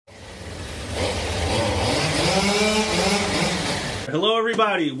Hello,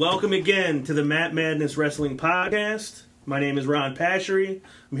 everybody. Welcome again to the Matt Madness Wrestling Podcast. My name is Ron Pashery.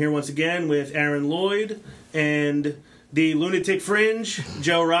 I'm here once again with Aaron Lloyd and the Lunatic Fringe,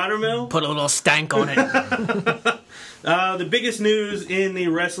 Joe Rottermill. Put a little stank on it. The biggest news in the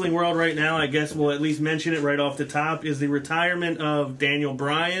wrestling world right now, I guess we'll at least mention it right off the top, is the retirement of Daniel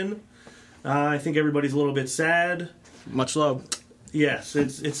Bryan. I think everybody's a little bit sad. Much love. Yes,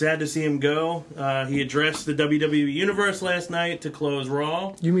 it's sad to see him go. He addressed the WWE Universe last night to close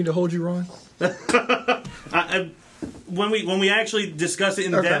Raw. You mean to hold you, Ron? When we actually discuss it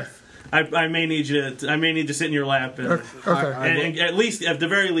in depth, I may need you. I may need to sit in your lap. And, and at least, at the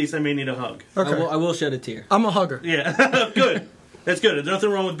very least, I may need a hug. Okay. I will shed a tear. I'm a hugger. Yeah, good. That's good. There's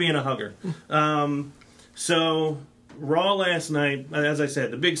nothing wrong with being a hugger. So Raw last night, as I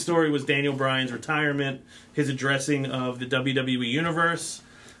said, the big story was Daniel Bryan's retirement, his addressing of the WWE Universe.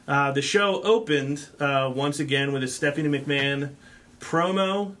 The show opened once again with a Stephanie McMahon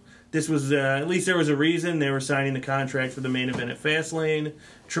promo. This was, at least there was a reason. They were signing the contract for the main event at Fastlane.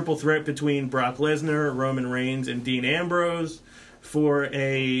 Triple threat between Brock Lesnar, Roman Reigns, and Dean Ambrose for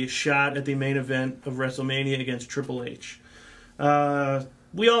a shot at the main event of WrestleMania against Triple H.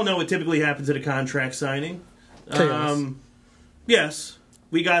 We all know what typically happens at a contract signing. Yes,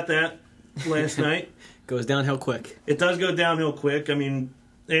 we got that last night. Goes downhill quick. It does go downhill quick. I mean,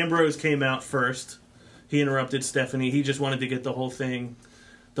 Ambrose came out first. He interrupted Stephanie. He just wanted to get the whole thing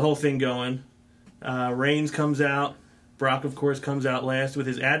going. Reigns comes out. Brock, of course, comes out last with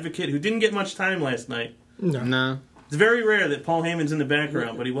his advocate, who didn't get much time last night. No. It's very rare that Paul Heyman's in the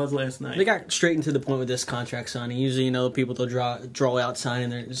background, but he was last night. They got straight into the point with this contract signing. Usually, people they'll draw out signing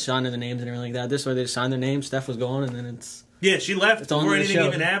their names and everything like that. This way, they just sign their names. Steph was going, and then it's... Yeah, she left before anything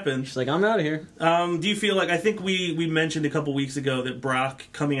even happened. She's like, I'm out of here. Do you feel like... I think we mentioned a couple weeks ago that Brock,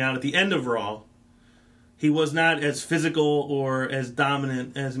 coming out at the end of Raw, he was not as physical or as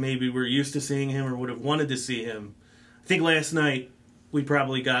dominant as maybe we're used to seeing him or would have wanted to see him. I think last night we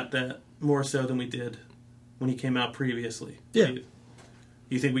probably got that more so than we did when he came out previously. Yeah.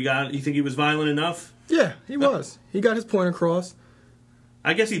 You think he was violent enough? Yeah, he was. He got his point across.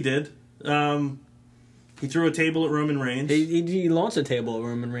 I guess he did. He threw a table at Roman Reigns. He launched a table at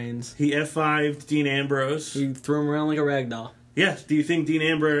Roman Reigns. He F5'd Dean Ambrose. He threw him around like a rag doll. Yes. Do you think Dean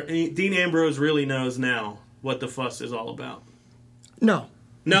Ambrose really knows now what the fuss is all about? No.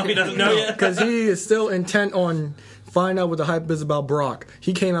 No, he doesn't know yet? Because he is still intent on finding out what the hype is about Brock.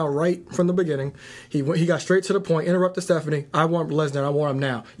 He came out right from the beginning. He got straight to the point, interrupted Stephanie. I want Lesnar. I want him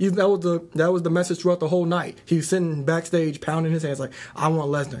now. That was the message throughout the whole night. He was sitting backstage, pounding his hands like, I want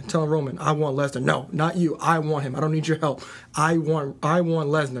Lesnar. Telling Roman, I want Lesnar. No, not you. I want him. I don't need your help. I want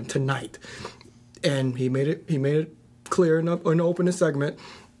Lesnar tonight. And he made it clear in the opening segment.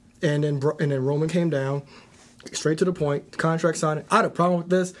 And then Roman came down. Straight to the point, contract signing. I had a problem with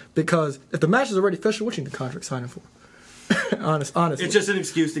this because if the match is already official, what you need the contract signing for? Honestly. It's just an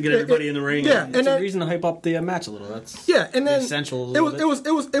excuse to get everybody in the ring. Yeah, It's a reason to hype up the match a little. That's and then essential.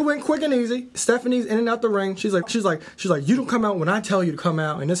 It went quick and easy. Stephanie's in and out the ring. She's like, you don't come out when I tell you to come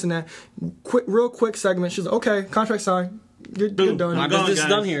out, and this and that. Real quick segment. She's like, okay, contract signed. You're done. My business is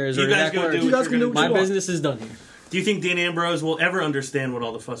done here. You guys can do what you're going to do. My business is done here. Do you think Dean Ambrose will ever understand what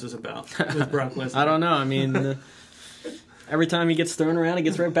all the fuss is about with Brock Lesnar? I don't know. I mean, every time he gets thrown around, he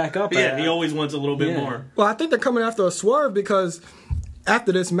gets right back up. Yeah, he always wants a little bit more. Well, I think they're coming after a swerve because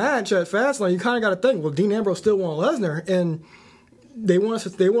after this match at Fastlane, you kind of got to think, well, Dean Ambrose still wants Lesnar, and they want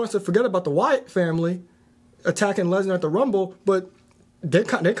us to forget about the Wyatt family attacking Lesnar at the Rumble, but they're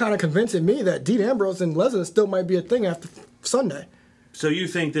kind of convincing me that Dean Ambrose and Lesnar still might be a thing after Sunday. So you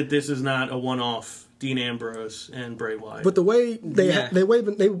think that this is not a one-off Dean Ambrose and Bray Wyatt? But the way they've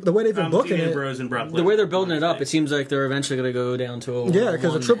been booking Dean it, Ambrose and Brock Lesnar, the way they're building it up, it seems like they're eventually going to go down to a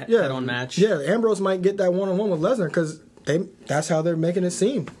head-on match. Yeah, Ambrose might get that one-on-one with Lesnar because that's how they're making it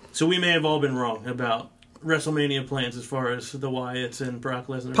seem. So we may have all been wrong about WrestleMania plans as far as the Wyatts and Brock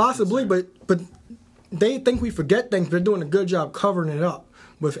Lesnar. Possibly, but they think we forget things. They're doing a good job covering it up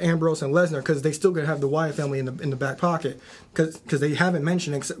with Ambrose and Lesnar because they still gonna have the Wyatt family in the back pocket because they haven't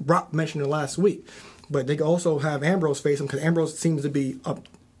mentioned it, except Brock mentioned it last week. But they also have Ambrose face him because Ambrose seems to be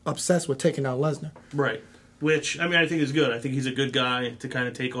obsessed with taking out Lesnar. Right. Which, I mean, I think is good. I think he's a good guy to kind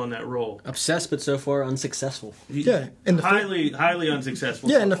of take on that role. Obsessed, but so far unsuccessful. Yeah, and highly unsuccessful.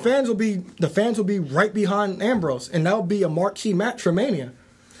 Yeah, and the fans will be right behind Ambrose, and that will be a marquee match for Mania.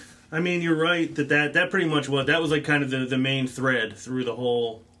 I mean, you're right that pretty much was like kind of the main thread through the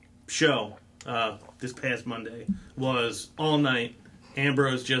whole show. This past Monday was all night.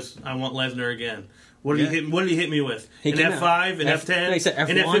 Ambrose I want Lesnar again. What did he hit me with? He An came F5, an out. F10, He said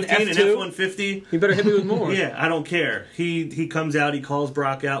an F1, F15, an F2. F150. You better hit me with more. Yeah, I don't care. He comes out, he calls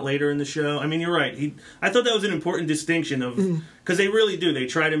Brock out later in the show. I mean, you're right. I thought that was an important distinction of because they really do. They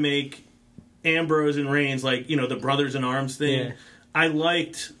try to make Ambrose and Reigns like the brothers in arms thing. Yeah. I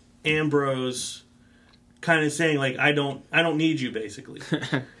liked Ambrose kind of saying like I don't need you basically.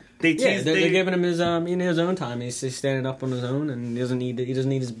 They're giving him his his own time. He's standing up on his own, and he doesn't need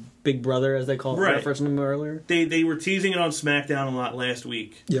his big brother, as they call it, right. referencing him earlier. They were teasing it on SmackDown a lot last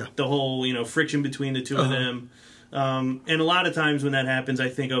week. Yeah, the whole friction between the two of them. And a lot of times when that happens, I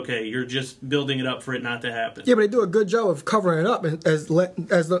think, okay, you're just building it up for it not to happen. Yeah, but they do a good job of covering it up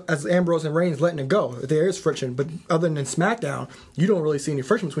as Ambrose and Reigns letting it go. There is friction, but other than SmackDown, you don't really see any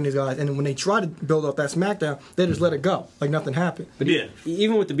friction between these guys. And when they try to build up that SmackDown, they just let it go, like nothing happened. But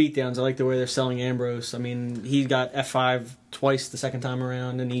even with the beatdowns, I like the way they're selling Ambrose. I mean, he got F5 twice the second time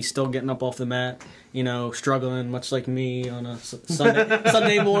around, and he's still getting up off the mat, struggling, much like me on a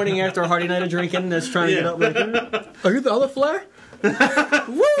Sunday morning after a hearty night of drinking, that's trying to get up. Like, are you the other Flair?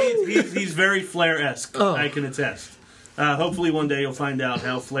 he's very Flair-esque, I can attest. Hopefully one day you'll find out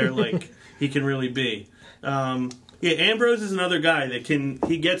how Flair-like he can really be. Ambrose is another guy that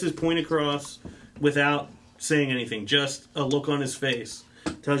he gets his point across without saying anything, just a look on his face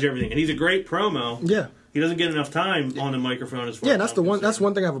tells you everything. And he's a great promo. Yeah. He doesn't get enough time on the microphone as far Yeah, that's one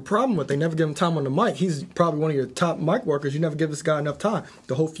thing I have a problem with. They never give him time on the mic. He's probably one of your top mic workers. You never give this guy enough time.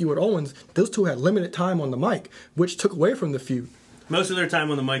 The whole feud with Owens, those two had limited time on the mic, which took away from the feud. Most of their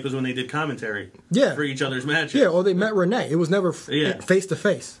time on the mic was when they did commentary for each other's matches. Yeah, or they met Renee. It was never face to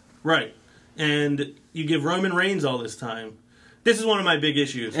face. Right. And you give Roman Reigns all this time. This is one of my big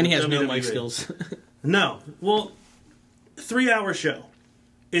issues. And he has no WWE. mic skills. No. Well, 3-hour show.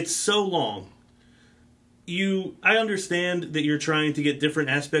 It's so long. I understand that you're trying to get different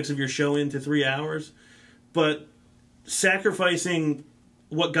aspects of your show into 3 hours, but sacrificing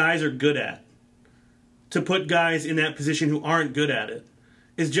what guys are good at to put guys in that position who aren't good at it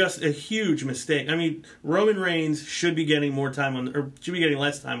is just a huge mistake. I mean, Roman Reigns should be getting more time should be getting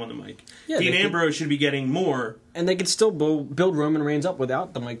less time on the mic. Yeah, Dean Ambrose should be getting more. And they could still build Roman Reigns up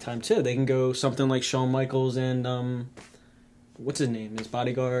without the mic time too. They can go something like Shawn Michaels and what's his name? His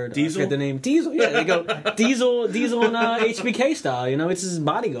bodyguard. Diesel? I forget the name. Diesel. Yeah, they go Diesel and HBK style. It's his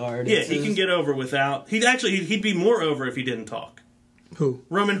bodyguard. Yeah, he can get over without. He'd be more over if he didn't talk. Who?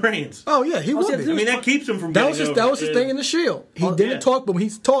 Roman Reigns. Oh yeah, he would be. I mean, that keeps him from getting over. That was his thing in the Shield. He didn't talk, but when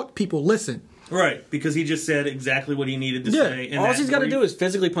he's talked, people listen. Right, because he just said exactly what he needed to say. All he's got to do is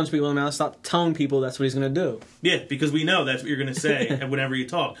physically punch people in the mouth. Stop telling people that's what he's going to do. Yeah, because we know that's what you're going to say whenever you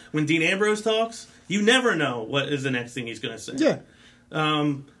talk. When Dean Ambrose talks, you never know what is the next thing he's going to say. Yeah.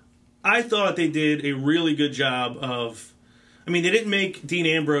 I thought they did a really good job of... I mean, they didn't make Dean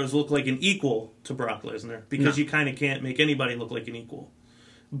Ambrose look like an equal to Brock Lesnar, because you kind of can't make anybody look like an equal.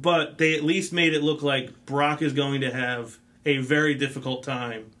 But they at least made it look like Brock is going to have a very difficult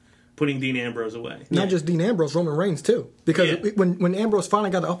time putting Dean Ambrose away. Not just Dean Ambrose, Roman Reigns too. Because when Ambrose finally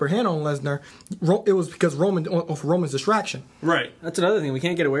got the upper hand on Lesnar, it was because Roman's distraction. Right. That's another thing. We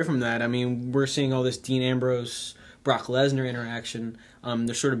can't get away from that. I mean, we're seeing all this Dean Ambrose, Brock Lesnar interaction.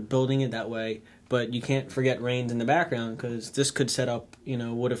 They're sort of building it that way. But you can't forget Reigns in the background, because this could set up,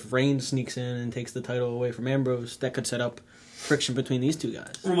 what if Reigns sneaks in and takes the title away from Ambrose? That could set up friction between these two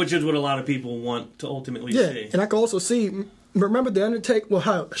guys. Which is what a lot of people want to ultimately see. And I can also see, remember The Undertaker,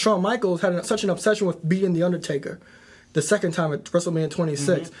 how Shawn Michaels had such an obsession with beating The Undertaker the second time at WrestleMania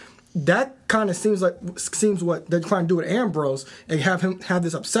 26. Mm-hmm. That kind of seems what they're trying to do with Ambrose, and have him have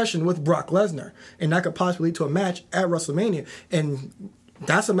this obsession with Brock Lesnar. And that could possibly lead to a match at WrestleMania. And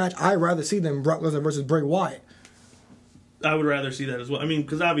that's a match I'd rather see than Brock Lesnar versus Bray Wyatt. I would rather see that as well. I mean,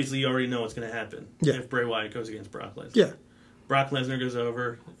 because obviously you already know what's going to happen if Bray Wyatt goes against Brock Lesnar. Yeah. Brock Lesnar goes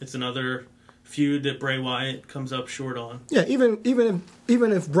over. It's another feud that Bray Wyatt comes up short on. Yeah, even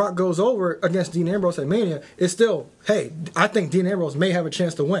if Brock goes over against Dean Ambrose at Mania, it's still, hey, I think Dean Ambrose may have a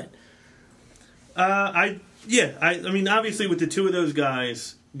chance to win. I mean, obviously with the two of those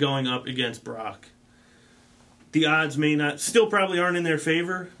guys going up against Brock, the odds still probably aren't in their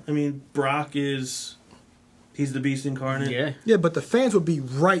favor. I mean, Brock he's the beast incarnate. Yeah, but the fans would be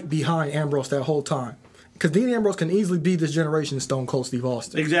right behind Ambrose that whole time. Because Dean Ambrose can easily be this generation's Stone Cold Steve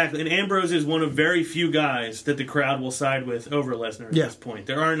Austin. Exactly. And Ambrose is one of very few guys that the crowd will side with over Lesnar at this point.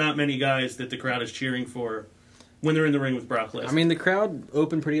 There are not many guys that the crowd is cheering for when they're in the ring with Brock Lesnar. I mean, the crowd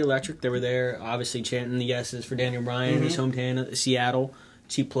opened pretty electric. They were there, obviously, chanting the yeses for Daniel Bryan, his hometown, Seattle.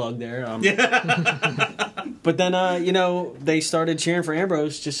 Cheap plug there. But then, they started cheering for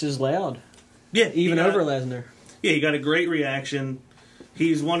Ambrose just as loud. Yeah. Even over Lesnar. Yeah, he got a great reaction.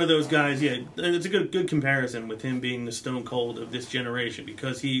 he's one of those guys. Yeah, it's a good comparison with him being the Stone Cold of this generation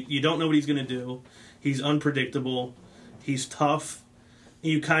because you don't know what he's going to do. He's unpredictable. He's tough.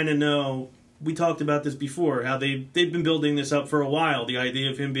 You kind of know. We talked about this before. How they've been building this up for a while. The idea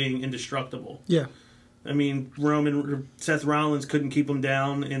of him being indestructible. Yeah. I mean, Seth Rollins couldn't keep him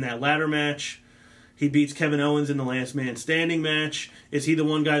down in that ladder match. He beats Kevin Owens in the Last Man Standing match. Is he the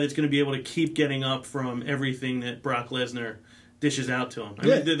one guy that's going to be able to keep getting up from everything that Brock Lesnar dishes out to him? I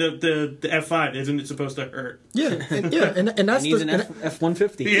mean, the F5 isn't it supposed to hurt? Yeah, and that's He needs an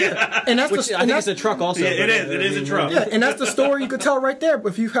F-150. Yeah, and that's Which I think it's a truck also. yeah, it is. It is a truck. Yeah, and that's the story you could tell right there.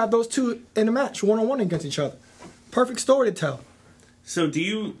 If you have those two in a match, 1-on-1 against each other, perfect story to tell. So do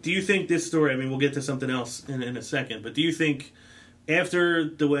you think this story? I mean, we'll get to something else in a second. But do you think after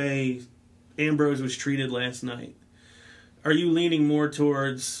the way Ambrose was treated last night, are you leaning more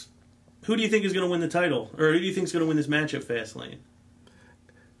towards who do you think is going to win the title, or who do you think is going to win this match at Fastlane?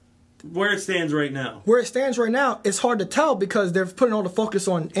 Where it stands right now. Where it stands right now, it's hard to tell because they're putting all the focus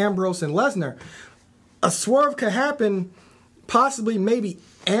on Ambrose and Lesnar. A swerve could happen, possibly, maybe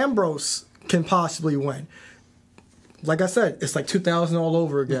Ambrose can possibly win. Like I said, it's like 2000 all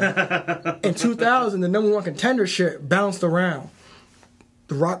over again. In 2000, the number one contender shit bounced around.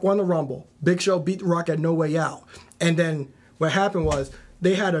 The Rock won the Rumble. Big Show beat The Rock at No Way Out. And then what happened was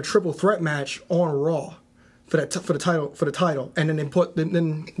they had a triple threat match on Raw for the title. And then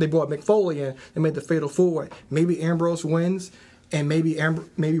they brought Mick Foley in and made the Fatal 4-Way. Maybe Ambrose wins, and maybe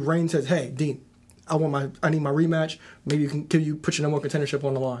Reigns says, "Hey, Dean, I need my rematch. Maybe put your number one contendership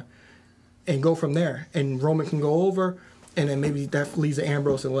on the line." And go from there, and Roman can go over, and then maybe that leads to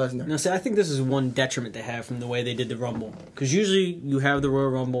Ambrose and Lesnar. Now, see, I think this is one detriment they have from the way they did the Rumble, because usually you have the Royal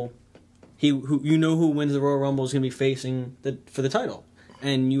Rumble, who wins the Royal Rumble is going to be facing for the title,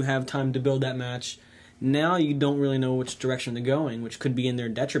 and you have time to build that match. Now you don't really know which direction they're going, which could be in their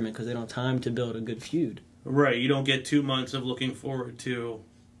detriment because they don't have time to build a good feud. Right, you don't get 2 months of looking forward to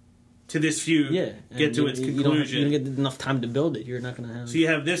this feud, get to its conclusion. You don't get enough time to build it. You're not going to have. So you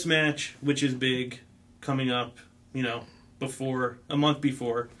have this match, which is big, coming up, a month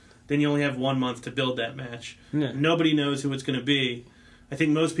before. Then you only have 1 month to build that match. Yeah. Nobody knows who it's going to be. I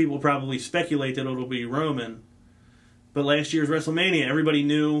think most people probably speculate that it'll be Roman. But last year's WrestleMania, everybody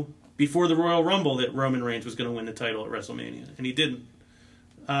knew before the Royal Rumble that Roman Reigns was going to win the title at WrestleMania, and he didn't.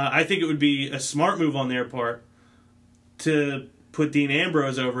 I think it would be a smart move on their part to put Dean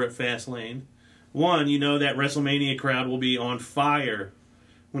Ambrose over at Fastlane. One, that WrestleMania crowd will be on fire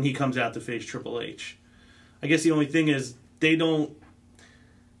when he comes out to face Triple H. I guess the only thing is they don't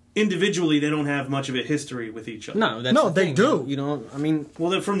have much of a history with each other. No, that's the they thing. do.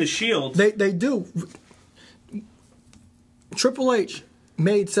 Well, they're from the Shield. They do. Triple H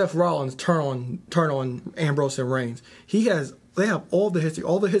made Seth Rollins turn on Ambrose and Reigns. They have all the history.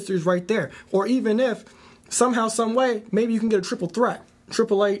 All the history is right there. Or even if somehow, some way, maybe you can get a triple threat.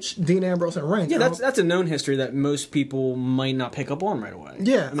 Triple H, Dean Ambrose, and Reigns. Yeah, that's a known history that most people might not pick up on right away.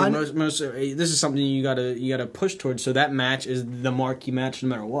 Yeah, most this is something you gotta push towards. So that match is the marquee match no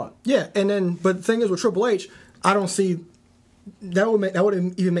matter what. Yeah, but the thing is with Triple H, I don't see that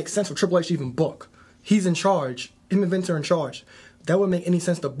wouldn't even make sense for Triple H to even book. He's in charge. Him and Vince are in charge. That wouldn't make any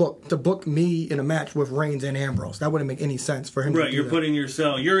sense to book me in a match with Reigns and Ambrose. That wouldn't make any sense for him. Right, you're putting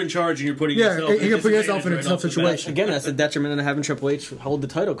yourself. You're in charge, and you're putting yourself. Yeah, you're putting yourself in a tough situation. Again, that's the detriment of having Triple H hold the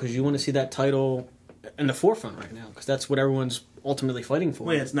title because you want to see that title in the forefront right now because that's what everyone's ultimately fighting for.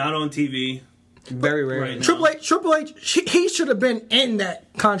 Wait, it's not on TV. Very rare. Right Triple H, he should have been in that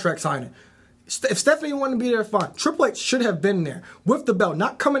contract signing. If Stephanie wanted to be there, fine. Triple H should have been there with the belt,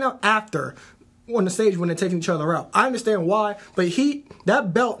 not coming out after on the stage when they're taking each other out. I understand why, but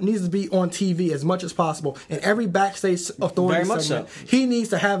that belt needs to be on TV as much as possible. And every backstage authority segment, he needs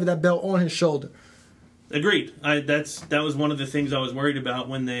to have that belt on his shoulder. Agreed. That was one of the things I was worried about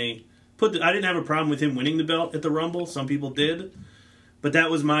when they put. I didn't have a problem with him winning the belt at the Rumble. Some people did, but that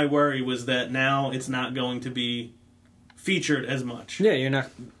was my worry. Was that now it's not going to be featured as much. Yeah, you're not.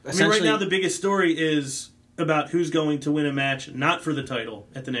 I mean, right now the biggest story is about who's going to win a match, not for the title,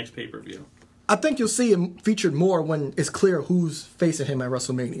 at the next pay-per-view. I think you'll see him featured more when it's clear who's facing him at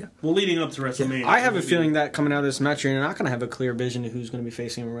WrestleMania. Well, leading up to WrestleMania. I have a feeling that coming out of this match, you're not going to have a clear vision of who's going to be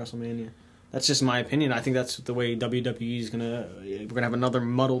facing him at WrestleMania. That's just my opinion. I think that's the way WWE is going to... We're going to have another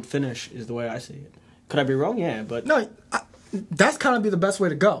muddled finish, is the way I see it. Could I be wrong? Yeah, but... No, that's kind of be the best way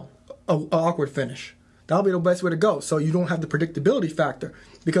to go. An awkward finish. That'll be the best way to go, so you don't have the predictability factor.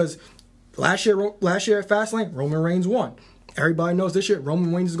 Because last year at Fastlane, Roman Reigns won. Everybody knows this year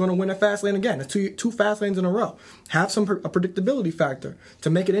Roman Reigns is going to win at Fastlane again. It's two Fastlanes in a row. Have a predictability factor to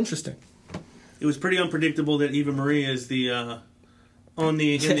make it interesting. It was pretty unpredictable that Eva Marie is the in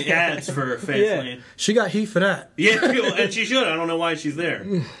the ads for Fastlane. She got heat for that. Yeah, and she should. I don't know why she's there.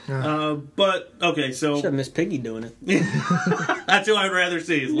 But okay, so Should have Miss Piggy doing it. that's who I'd rather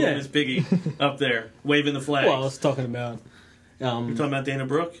see. Is little Miss Piggy up there waving the flag. Well, I was talking about. You're talking about Dana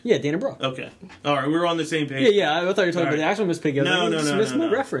Brooke? Yeah, Dana Brooke. Okay. All right, we're on the same page. Yeah. I thought you were talking about the actual Miss Piggy. I was No, missed no.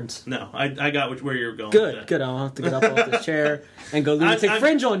 my reference. No, I got where you're going. With that. Good. I'll have to get up off this chair and go lunatic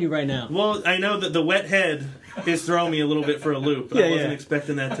fringe on you right now. Well, I know that the wet head is throwing me a little bit for a loop. I wasn't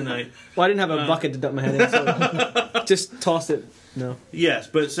expecting that tonight. Well, I didn't have a bucket to dump my head in, so just toss it. No. Yes,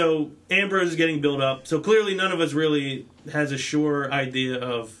 but so Ambrose is getting built up. So clearly none of us really has a sure idea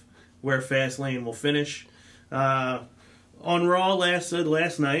of where Fastlane will finish. On Raw last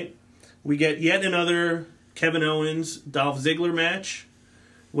night, we get yet another Kevin Owens Dolph Ziggler match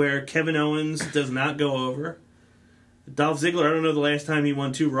where Kevin Owens does not go over. Dolph Ziggler, I don't know the last time he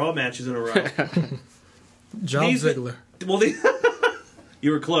won 2 Raw matches in a row. John Ziggler. Well,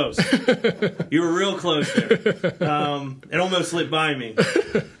 you were close. You were real close there. It almost slipped by me.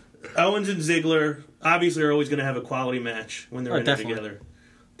 Owens and Ziggler obviously are always going to have a quality match when they're in there together.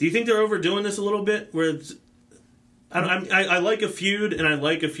 Do you think they're overdoing this a little bit? Where it's, I like a feud, and I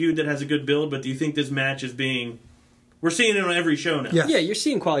like a feud that has a good build, but do you think this match is being... We're seeing it on every show now. Yes. Yeah, you're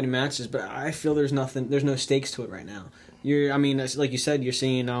seeing quality matches, but I feel there's no stakes to it right now. Like you said, you're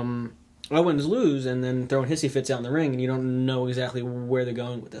seeing Owens lose and then throwing hissy fits out in the ring, and you don't know exactly where they're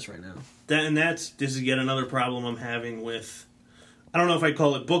going with this right now. This is yet another problem I'm having with... I don't know if I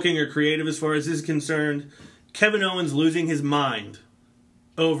call it booking or creative as far as this is concerned. Kevin Owens losing his mind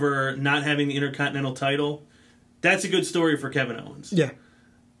over not having the Intercontinental title. That's a good story for Kevin Owens. Yeah.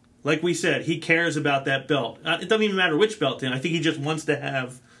 Like we said, he cares about that belt. It doesn't even matter which belt, I think he just wants to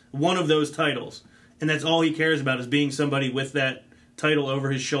have one of those titles. And that's all he cares about, is being somebody with that title over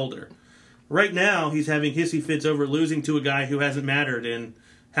his shoulder. Right now, he's having hissy fits over losing to a guy who hasn't mattered in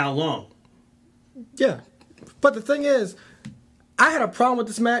how long? Yeah. But the thing is, I had a problem with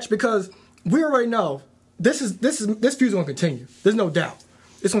this match because we already know this feud's going to continue. There's no doubt.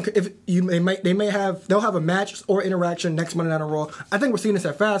 It's gonna, they'll have a match or interaction next Monday Night Raw. I think we're seeing this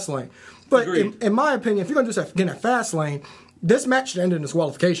at Fastlane. But in my opinion, if you're going to do this again at Fastlane, this match should end in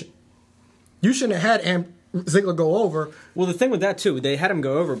disqualification. You shouldn't have had Ziggler go over. Well, the thing with that too, they had him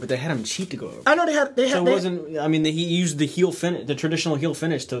go over, but they had him cheat to go over. I know they had. So it wasn't. I mean, he used the heel finish, the traditional heel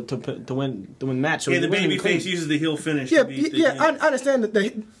finish to win the match. So the babyface uses the heel finish. Yeah, I understand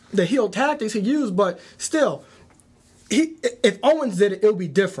that the heel tactics he used, but still. If Owens did it, it would be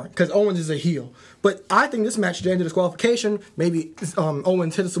different because Owens is a heel. But I think this match should end in disqualification. Maybe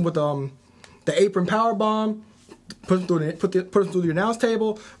Owens hits him with the apron power bomb, put him through the announce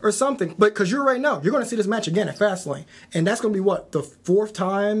table or something. But because you're right now, you're going to see this match again at Fastlane, and that's going to be what, the 4th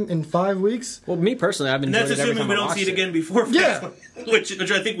time in 5 weeks. Well, me personally, I've enjoyed it every time I watched it. And that's assuming we don't see it again before Fastlane,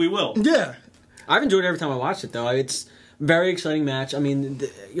 which I think we will. Yeah, I've enjoyed it every time I watched it though. It's a very exciting match. I mean,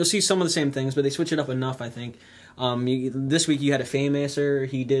 you'll see some of the same things, but they switch it up enough, I think. This week you had a Famouser.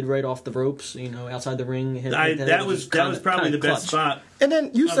 He did right off the ropes, outside the ring. That was probably the best spot. And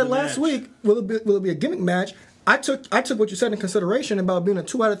then you said last week, will it be a gimmick match? I took what you said in consideration about being a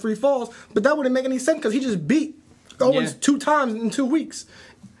 2 out of 3 falls, but that wouldn't make any sense because he just beat Owens 2 times in 2 weeks.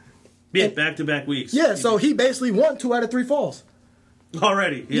 Yeah, back-to-back weeks. Yeah, so he basically won 2 out of 3 falls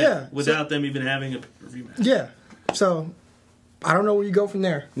already. Yeah, without them even having a rematch. Yeah, so I don't know where you go from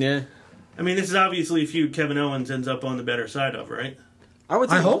there. Yeah. I mean, this is obviously a feud Kevin Owens ends up on the better side of, right?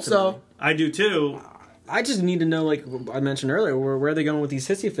 I hope so. I do too. I just need to know, like I mentioned earlier, where are they going with these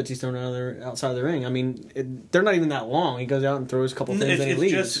hissy fits he's throwing outside of the ring? I mean, they're not even that long. He goes out and throws a couple things and he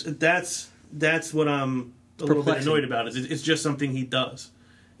leaves. That's what I'm a little bit annoyed about. It's just something he does.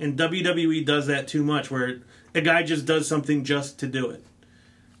 And WWE does that too much, where a guy just does something just to do it.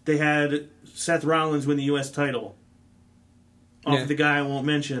 They had Seth Rollins win the U.S. title off the guy I won't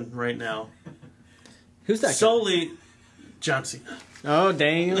mention right now. Who's that? Solely John Cena. Oh,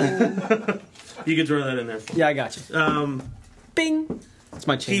 damn. You can throw that in there. Yeah, I got you. Bing. That's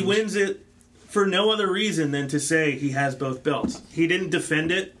my change. He wins it for no other reason than to say he has both belts. He didn't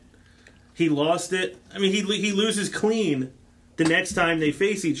defend it. He lost it. I mean, he loses clean the next time they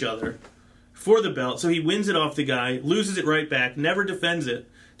face each other for the belt. So he wins it off the guy, loses it right back, never defends it.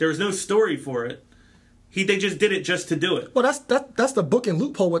 There was no story for it. They just did it just to do it. Well, that's the booking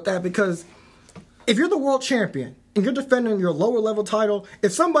loophole with that, because if you're the world champion and you're defending your lower level title,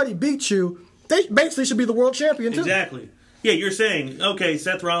 if somebody beats you, they basically should be the world champion too. Exactly. Yeah, you're saying, okay,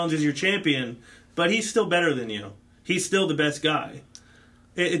 Seth Rollins is your champion, but he's still better than you. He's still the best guy.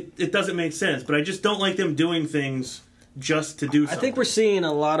 It doesn't make sense, but I just don't like them doing things just to do something. I think we're seeing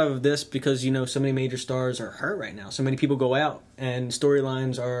a lot of this because, so many major stars are hurt right now. So many people go out, and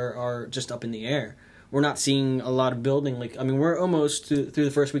storylines are just up in the air. We're not seeing a lot of building. We're almost through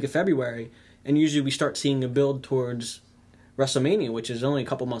the first week of February, and usually we start seeing a build towards WrestleMania, which is only a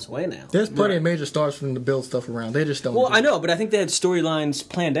couple months away now. There's plenty of major stars for them to build stuff around. They just don't. Well, I know, but I think they had storylines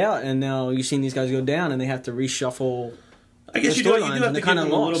planned out, and now you've seen these guys go down, and they have to reshuffle. I guess you do have to give them a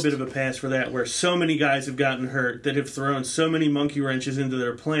lost. little bit of a pass for that, where so many guys have gotten hurt that have thrown so many monkey wrenches into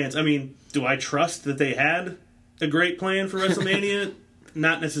their plans. I mean, do I trust that they had a great plan for WrestleMania?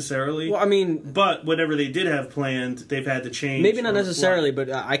 Not necessarily. Well, I mean, but whatever they did have planned, they've had to change. Maybe not necessarily, but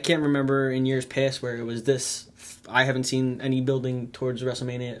I can't remember in years past where it was this. I haven't seen any building towards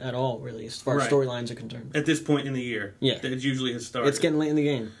WrestleMania at all, really, as far as storylines are concerned. At this point in the year, yeah, it usually has started. It's getting late in the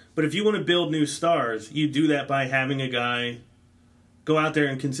game. But if you want to build new stars, you do that by having a guy go out there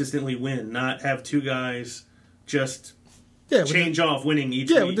and consistently win, not have two guys just change off winning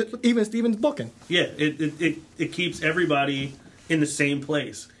each week. Yeah, even Steven's booking. Yeah, it keeps everybody in the same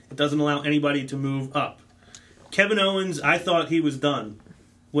place. It doesn't allow anybody to move up. Kevin Owens, I thought he was done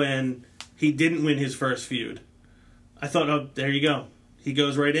when he didn't win his first feud. I thought, oh, there you go. He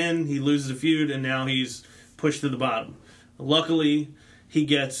goes right in, he loses a feud, and now he's pushed to the bottom. Luckily, he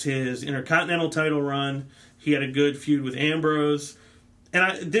gets his Intercontinental title run. He had a good feud with Ambrose.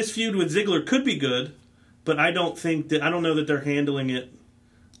 And this feud with Ziggler could be good, but I don't know that they're handling it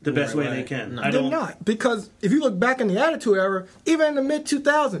the best way they can. No. They're not, because if you look back in the Attitude Era, even in the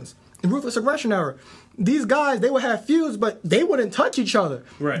mid-2000s, the Ruthless Aggression Era, these guys, they would have feuds, but they wouldn't touch each other.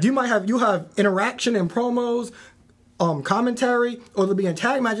 Right. You have interaction and promos, commentary, or they'll be in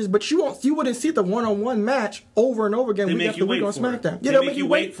tag matches, but you wouldn't see the one-on-one match over and over again week after week on SmackDown. Yeah, they make you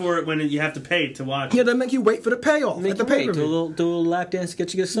wait for it when you have to pay to watch it. Yeah, they make you wait for the payoff at the pay-per-view. Do a little lap dance to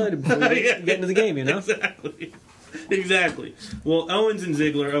get you excited before you get into the game, Exactly. Well, Owens and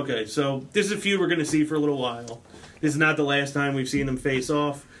Ziggler, okay, so this is a feud we're going to see for a little while. This is not the last time we've seen them face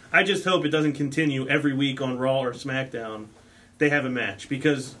off. I just hope it doesn't continue every week on Raw or SmackDown. They have a match,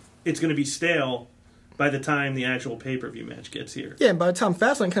 because it's going to be stale by the time the actual pay-per-view match gets here. Yeah, and by the time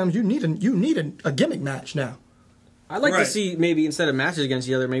Fastlane comes, you need a gimmick match now. I'd like to see, maybe instead of matches against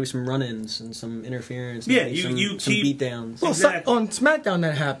each other, maybe some run-ins and some interference. Yeah, some keep beatdowns. Well, exactly. On SmackDown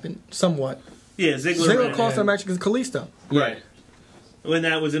that happened somewhat. Yeah, Ziggler cost a match against Kalisto. Right. When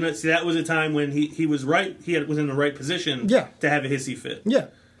that was that was a time when he was right. Was in the right position. Yeah. To have a hissy fit. Yeah.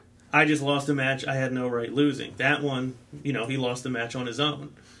 I just lost a match I had no right losing. That one, he lost the match on his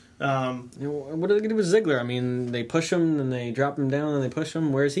own. What are they going to do with Ziggler? I mean, they push him, and they drop him down, and they push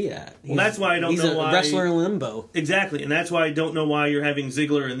him. Where's he at? Well, that's why I don't know why... He's a wrestler in limbo. Exactly, and that's why I don't know why you're having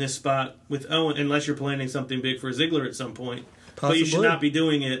Ziggler in this spot with Owen, unless you're planning something big for Ziggler at some point. Possibly. But you should not be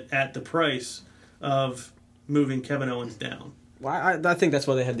doing it at the price of moving Kevin Owens down. Well, I think that's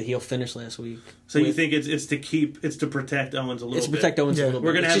why they had the heel finish last week. So you think it's to protect Owens a little bit? It's to protect Owens a little bit.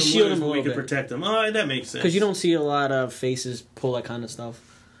 We're going to have him lose, but we can protect him. Oh, that makes sense. Because you don't see a lot of faces pull that kind of stuff.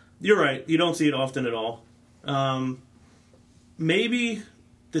 You're right. You don't see it often at all. Maybe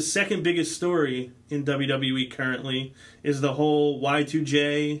the second biggest story in WWE currently is the whole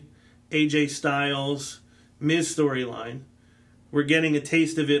Y2J, AJ Styles, Miz storyline. We're getting a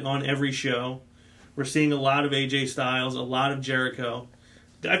taste of it on every show. We're seeing a lot of AJ Styles, a lot of Jericho.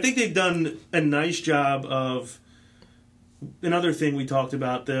 I think they've done a nice job of... Another thing we talked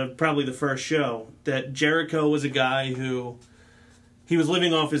about, probably the first show, that Jericho was a guy who... He was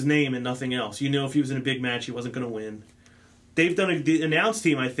living off his name and nothing else. If he was in a big match, he wasn't going to win. They've done the announce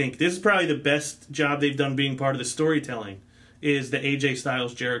team, I think. This is probably the best job they've done being part of the storytelling, is the AJ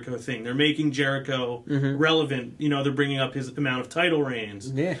Styles Jericho thing. They're making Jericho relevant. They're bringing up his amount of title reigns.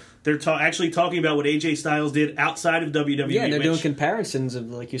 Yeah. They're actually talking about what AJ Styles did outside of WWE. Yeah, they're doing comparisons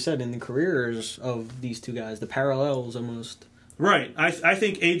of, like you said, in the careers of these two guys. The parallels, almost. Right. I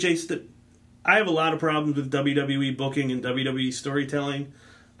think AJ... I have a lot of problems with WWE booking and WWE storytelling.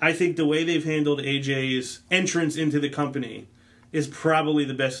 I think the way they've handled AJ's entrance into the company is probably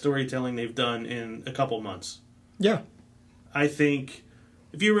the best storytelling they've done in a couple months. Yeah. I think,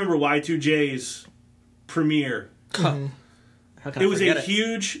 if you remember Y2J's premiere, it was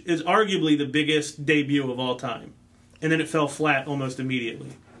it's arguably the biggest debut of all time. And then it fell flat almost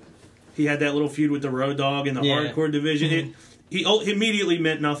immediately. He had that little feud with the Road Dogg in the hardcore division. He immediately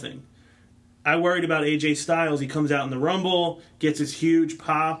meant nothing. I worried about AJ Styles. He comes out in the Rumble, gets his huge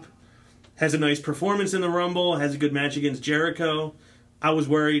pop, has a nice performance in the Rumble, has a good match against Jericho. I was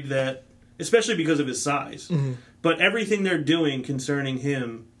worried that, especially because of his size, but everything they're doing concerning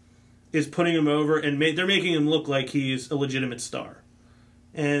him is putting him over, and they're making him look like he's a legitimate star.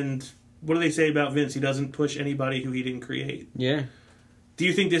 And what do they say about Vince? He doesn't push anybody who he didn't create. Yeah. Do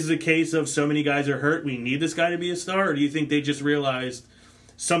you think this is a case of so many guys are hurt, we need this guy to be a star? Or do you think they just realized,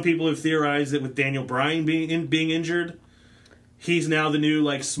 some people have theorized that with Daniel Bryan being injured, he's now the new,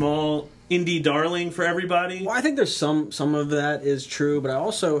 like, small indie darling for everybody? Well, I think there's some of that is true, but I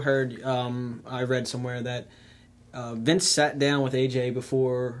also heard, I read somewhere that Vince sat down with AJ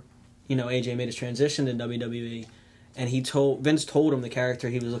before, AJ made his transition to WWE, and Vince told him the character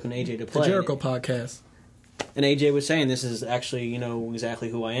he was looking AJ to play. The Jericho podcast. And AJ was saying, this is actually, exactly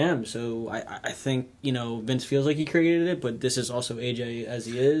who I am. So I think, Vince feels like he created it, but this is also AJ as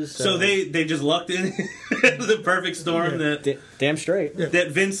he is. So they just lucked in the perfect storm that damn straight. that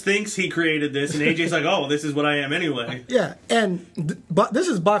Vince thinks he created this, and AJ's like, oh, this is what I am anyway. Yeah, but this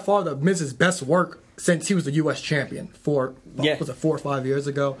is by far the Miz's best work since he was the U.S. champion was it 4 or 5 years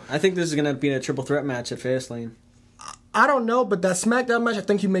ago? I think this is going to be a triple threat match at Fastlane. I don't know, but that SmackDown match, I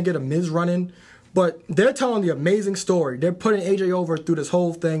think you may get a Miz run-in. But they're telling the amazing story. They're putting AJ over through this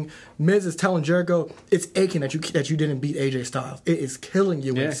whole thing. Miz is telling Jericho it's aching that you didn't beat AJ Styles. It is killing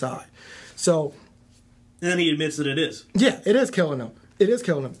you inside. So, and then he admits that it is. Yeah, it is killing him. It is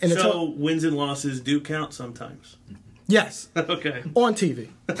killing him. And so wins and losses do count sometimes. Yes. Okay. On TV.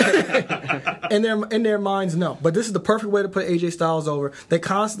 in their minds, no. But this is the perfect way to put AJ Styles over. They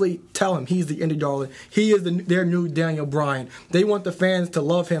constantly tell him he's the indie darling. He is their new Daniel Bryan. They want the fans to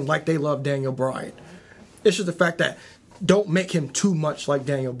love him like they love Daniel Bryan. It's just the fact that don't make him too much like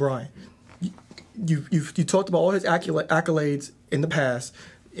Daniel Bryan. You talked about all his accolades in the past,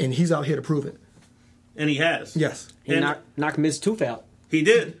 and he's out here to prove it. And he has. Yes. He knocked Miz tooth out. He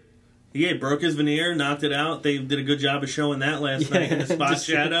did. Yeah, broke his veneer, knocked it out. They did a good job of showing that last night in the spot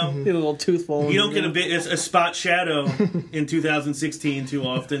shadow. A little tooth fall. You don't get a spot shadow in 2016 too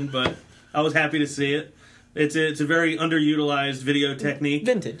often, but I was happy to see it. It's a very underutilized video technique.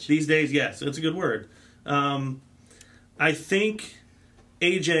 Vintage. These days, yes. It's a good word. I think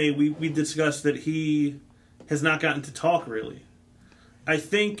AJ, we discussed that he has not gotten to talk, really. I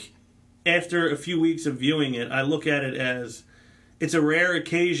think after a few weeks of viewing it, I look at it as it's a rare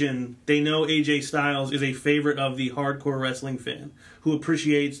occasion. They know AJ Styles is a favorite of the hardcore wrestling fan who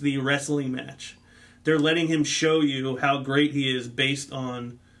appreciates the wrestling match. They're letting him show you how great he is based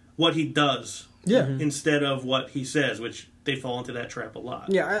on what he does instead of what he says, which they fall into that trap a lot.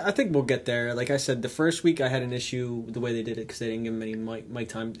 Yeah, I think we'll get there. Like I said, the first week I had an issue with the way they did it because they didn't give him any mic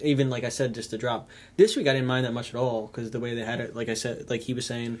time. Even, like I said, just to drop. This week I didn't mind that much at all because the way they had it, like I said, like he was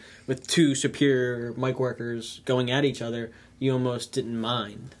saying, with two superior mic workers going at each other, you almost didn't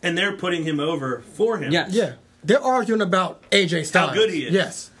mind. And they're putting him over for him. Yes. Yeah. They're arguing about AJ Styles. How good he is.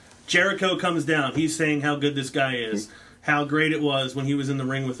 Yes. Jericho comes down. He's saying how good this guy is. How great it was when he was in the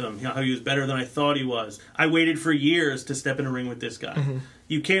ring with him. How he was better than I thought he was. I waited for years to step in a ring with this guy. Mm-hmm.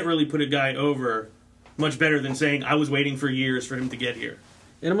 You can't really put a guy over much better than saying, I was waiting for years for him to get here.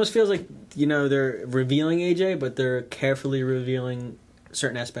 It almost feels like, they're revealing AJ, but they're carefully revealing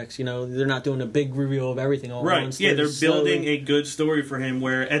certain aspects. They're not doing a big reveal of everything all at once. Yeah, they're building a good story for him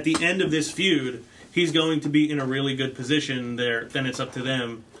where at the end of this feud, he's going to be in a really good position there. Then it's up to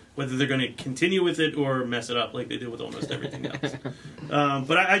them whether they're going to continue with it or mess it up like they do with almost everything else.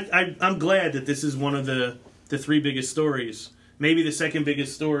 But I'm glad that this is one of the three biggest stories, maybe the second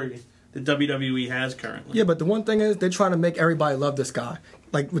biggest story that WWE has currently. Yeah, but the one thing is they're trying to make everybody love this guy.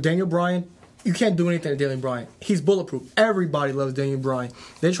 Like with Daniel Bryan, you can't do anything to Daniel Bryan. He's bulletproof. Everybody loves Daniel Bryan.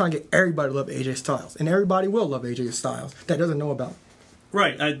 They're trying to get everybody to love AJ Styles, and everybody will love AJ Styles that doesn't know about him.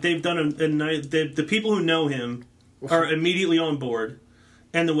 Right. They've done the people who know him are immediately on board.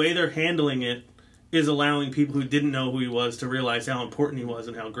 And the way they're handling it is allowing people who didn't know who he was to realize how important he was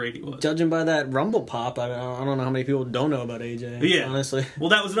and how great he was. Judging by that Rumble pop, I don't know how many people don't know about AJ. Yeah, honestly. Well,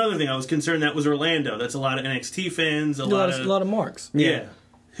 that was another thing. I was concerned that was Orlando. That's a lot of NXT fans, a lot of marks. Yeah,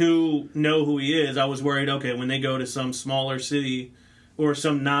 who know who he is. I was worried. Okay, when they go to some smaller city or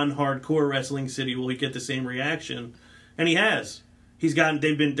some non-hardcore wrestling city, will he get the same reaction? And he has. He's gotten.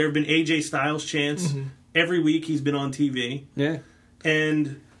 There have been AJ Styles chants every week. He's been on TV. Yeah.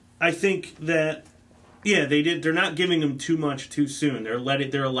 And I think that, they're not giving him too much too soon. They're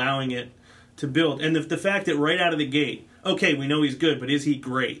allowing it to build. And the fact that right out of the gate, okay, we know he's good, but is he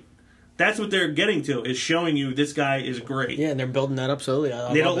great? That's what they're getting to, is showing you this guy is great. Yeah, and they're building that up slowly.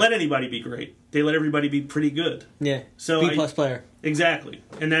 They don't let anybody be great. They let everybody be pretty good. Yeah, so B-plus player. Exactly.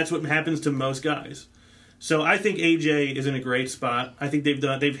 And that's what happens to most guys. So I think AJ is in a great spot. I think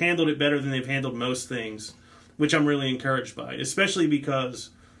they've handled it better than they've handled most things, which I'm really encouraged by, especially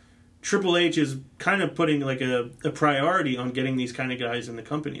because Triple H is kind of putting like a priority on getting these kind of guys in the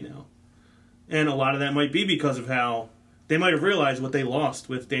company now. And a lot of that might be because of how they might have realized what they lost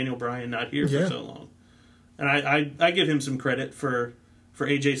with Daniel Bryan not here for so long. And I give him some credit for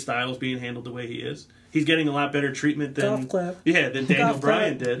AJ Styles being handled the way he is. He's getting a lot better treatment than Golf clap. than Daniel Golf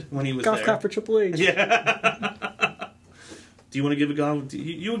Bryan clap. did when he was Golf there. clap for Triple H. Yeah. Do you want to give a golf?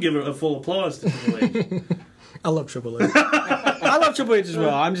 You would give a full applause to Triple H. I love Triple H. I love Triple H as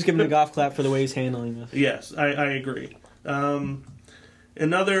well. I'm just giving a golf clap for the way he's handling this. Yes, I agree.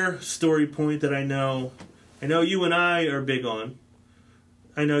 Another story point that I know you and I are big on.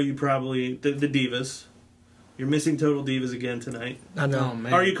 I know you probably the Divas. You're missing Total Divas again tonight. I know. Oh,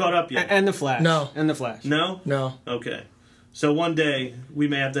 man. Are you caught up yet? And the Flash. No. And the Flash. No? No. Okay. So one day we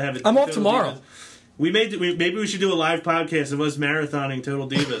may have to have it. I'm off Total tomorrow. Divas. Maybe we should do a live podcast of us marathoning Total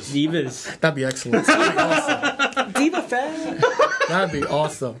Divas. Divas. That'd be excellent. That'd be awesome. Diva fan. That'd be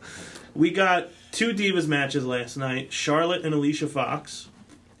awesome. We got 2 Divas matches last night, Charlotte and Alicia Fox.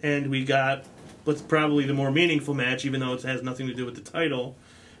 And we got what's probably the more meaningful match, even though it has nothing to do with the title,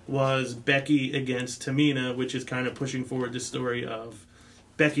 was Becky against Tamina, which is kind of pushing forward the story of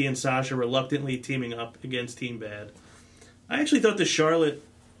Becky and Sasha reluctantly teaming up against Team Bad. I actually thought the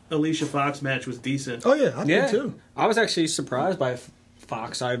Charlotte-Alicia Fox match was decent. Oh yeah, I Yeah. think too. I was actually surprised by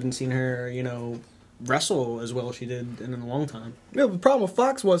Fox. I haven't seen her, wrestle as well as she did in a long time. Yeah, the problem with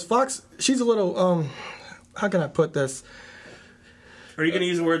Fox, she's a little how can I put this? Are you going to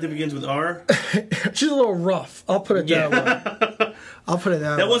use a word that begins with R? She's a little rough. I'll put it that way. I'll put it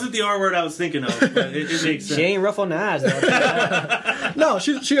that way. That wasn't the R word I was thinking of, but it makes sense. She ain't rough on the eyes, though. No,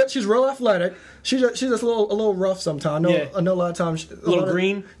 she's real athletic. She's just a little rough sometimes. I know a lot of times. A little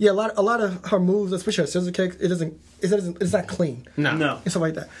green? Yeah, a lot of her moves, especially her scissor kicks, it's not clean. No. No. And stuff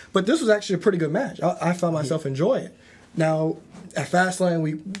like that. But this was actually a pretty good match. I found myself enjoying it. Now, at Fastlane,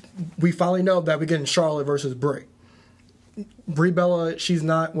 we finally know that we're getting Charlotte versus Brie. Brie Bella, she's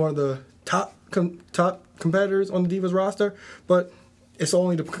not one of the top competitors on the Divas roster, but it's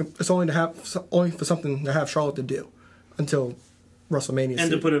only for something to have Charlotte to do until WrestleMania. And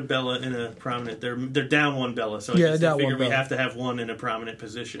to put a Bella in a prominent, they're down one Bella, so I guess they down figure one we Bella. have to have one in a prominent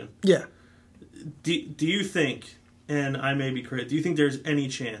position. Yeah. Do you think, and I may be correct, do you think there's any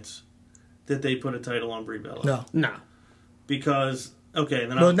chance that they put a title on Brie Bella? No. No. Because, okay,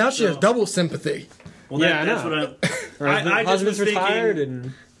 then Well, now she has double sympathy. Well, Yeah, I that's know. what I just was Husband's retired,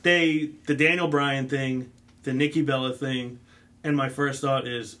 thinking. and The Daniel Bryan thing, the Nikki Bella thing, and my first thought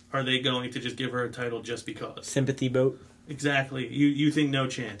is, are they going to just give her a title just because? sympathy boat. Exactly. You think no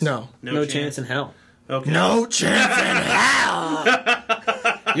chance? No. No chance in hell. Okay. No chance in hell.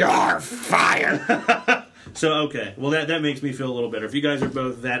 You're fired. So okay, well that makes me feel a little better. If you guys are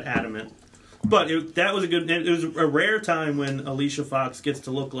both that adamant, but it was a rare time when Alicia Fox gets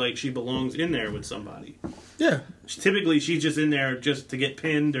to look like she belongs in there with somebody. Yeah. Typically, she's just in there just to get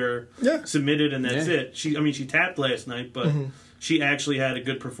pinned or submitted, and that's it. She tapped last night, but she actually had a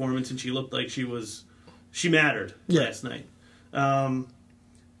good performance, and she looked like she mattered last night.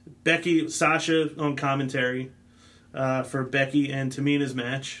 Sasha on commentary for Becky and Tamina's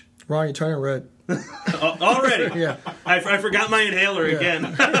match. Ron, you're turning red. Already? Yeah. I forgot my inhaler again.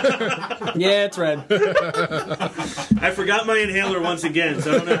 Yeah, it's red. I forgot my inhaler once again,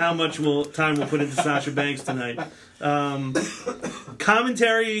 so I don't know how much time we'll put into Sasha Banks tonight.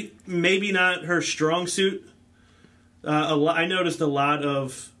 Commentary, maybe not her strong suit. I noticed a lot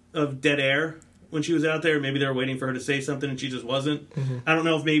of dead air when she was out there. Maybe they were waiting for her to say something and she just wasn't. I don't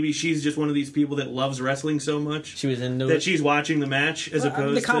know if maybe she's just one of these people that loves wrestling so much She was into that it. she's watching the match as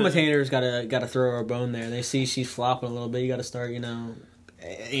opposed The to... commentators gotta throw her a bone there. They see she's flopping a little bit. You gotta start,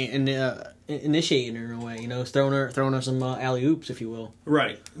 initiating her in a way. Throwing her some alley oops, if you will.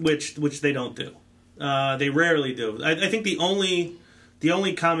 Right, which they don't do. They rarely do. I think the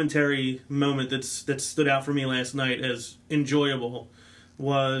only commentary moment that stood out for me last night as enjoyable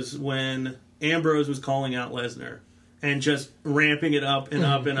was when Ambrose was calling out Lesnar and just ramping it up and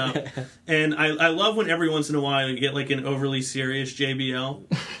up and up. And I love when every once in a while you get like an overly serious JBL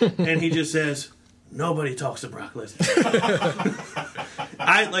and he just says, "Nobody talks to Brock Lesnar."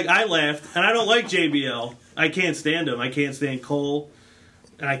 I laughed, and I don't like JBL. I can't stand him. I can't stand Cole.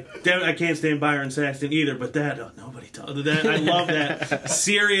 And I can't stand Byron Saxton either, but nobody talks. I love that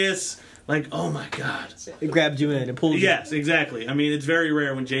serious, like, oh my God. It grabbed you in and pulled you. Yes, exactly. I mean, it's very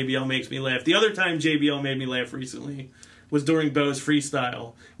rare when JBL makes me laugh. The other time JBL made me laugh recently was during Bo's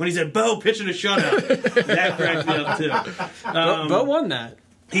freestyle. When he said, "Bo, pitching a shutout." That cracked me up, too. Bo won that.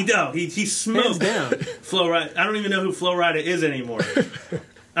 He smoked Hands down. Flo Rida. I don't even know who Flo Rida is anymore.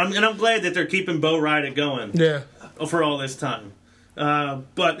 And I'm glad that they're keeping Bo Rida going for all this time.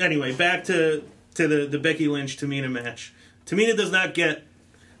 But anyway, back to the Becky Lynch Tamina match. Tamina does not get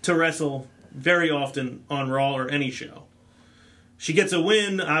to wrestle very often on Raw or any show. she gets a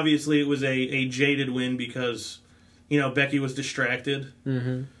win. Obviously, it was a jaded win because, Becky was distracted.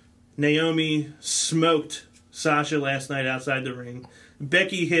 Mm-hmm. Naomi smoked Sasha last night outside the ring.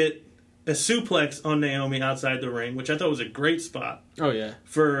 Becky hit a suplex on Naomi outside the ring, which I thought was a great spot Oh yeah.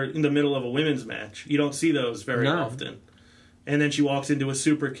 for in the middle of a women's match. You don't see those very No. often. And then she walks into a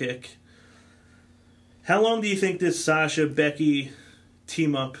super kick. How long do you think this Sasha-Becky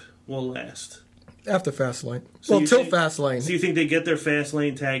team-up will last? After Fastlane. So Well, you till think- Fastlane. So you think they get their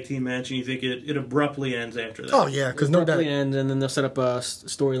Fastlane tag team match and you think it abruptly ends after that? Oh, yeah, because no Abruptly doubt. ends, and then they'll set up a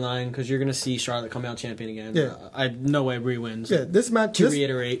storyline because you're going to see Charlotte come out champion again. Yeah. No way Brie wins. Yeah, this match. To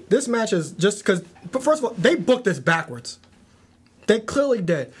reiterate, This match is just because. But first of all, they booked this backwards. They clearly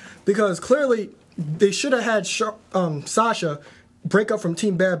did, because clearly they should have had Sasha break up from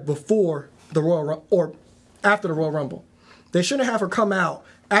Team Bad before the or after the Royal Rumble. They shouldn't have her come out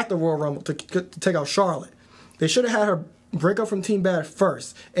at the Royal Rumble to take out Charlotte. They should have had her break up from Team Bad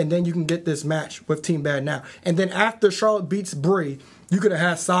first, and then you can get this match with Team Bad now. And then after Charlotte beats Brie, you could have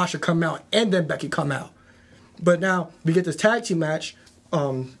had Sasha come out and then Becky come out. But now we get this tag team match,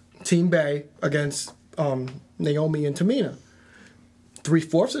 Team Bay against Naomi and Tamina.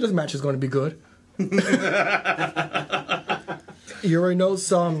 3/4 of this match is going to be good. You already know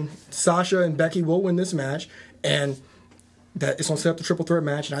Sasha and Becky will win this match, and that it's going to set up the triple threat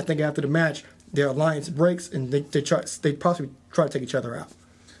match. And I think after the match, their alliance breaks, and they possibly try to take each other out.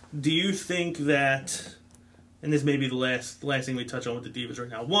 Do you think that, and this may be the last thing we touch on with the Divas right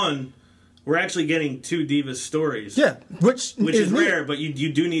now. One, we're actually getting 2 Divas stories. Yeah, which is needed. rare, but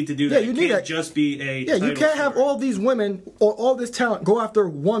you do need to do that. you it need can't that. just be a Yeah, you title can't have story. all these women or all this talent go after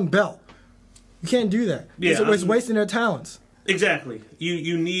one belt. You can't do that. Yeah, it's wasting their talents. Exactly.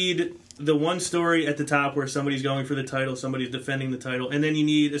 You need the one story at the top where somebody's going for the title, somebody's defending the title, and then you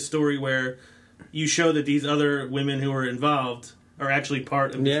need a story where you show that these other women who are involved are actually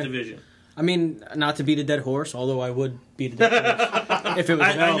part of this Yeah. division. I mean, not to beat a dead horse, although I would beat a dead horse if it was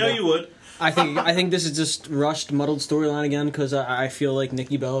I available. know you would. I think this is just rushed, muddled storyline again because I feel like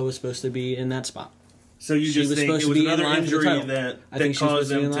Nikki Bella was supposed to be in that spot. So you She just was think supposed it to was be in another line for the injury title. that I think she was caused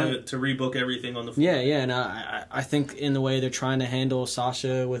supposed to them be in to rebook everything on the floor? Yeah, and I think in the way they're trying to handle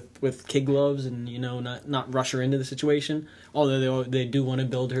Sasha with kid gloves and not rush her into the situation, although they do want to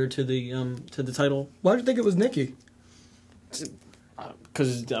build her to the title. Why do you think it was Nikki?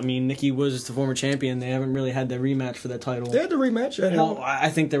 Because I mean, Nikki was the former champion. They haven't really had the rematch for that title. They had the rematch. At Well, Hell. I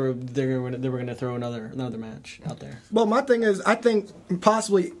think they were going to throw another match out there. Well, my thing is, I think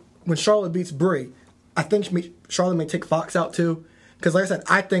possibly when Charlotte beats Brie, I think Charlotte may take Fox out too. Because like I said,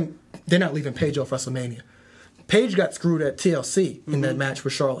 I think they're not leaving Paige off WrestleMania. Paige got screwed at TLC in that match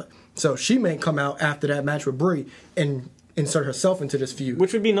with Charlotte. So she may come out after that match with Brie and insert herself into this feud.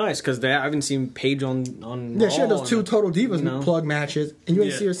 Which would be nice because I haven't seen Paige on. Yeah, she had Raw those 2 Total Divas plug matches, and you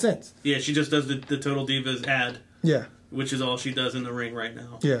ain't Yeah. see her since. Yeah, she just does the Total Divas ad, Yeah, which is all she does in the ring right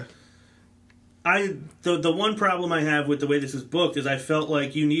now. yeah. The one problem I have with the way this is booked is I felt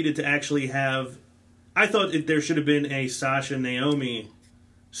like you needed to actually have. I thought there should have been a Sasha Naomi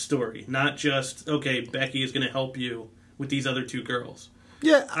story, not just okay, Becky is going to help you with these other 2 girls.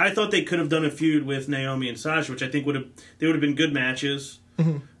 Yeah, I thought they could have done a feud with Naomi and Sasha, which I think would have been good matches,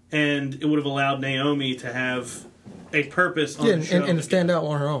 and it would have allowed Naomi to have a purpose on the show and to stand out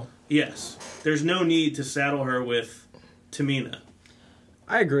on her own. Yes, there's no need to saddle her with Tamina.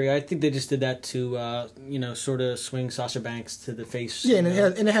 I agree. I think they just did that to sort of swing Sasha Banks to the face. Yeah, and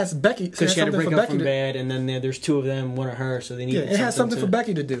it has Becky. because she had to break up from Bad, and then there's 2 of them, one of her, so they need. Yeah, it has something for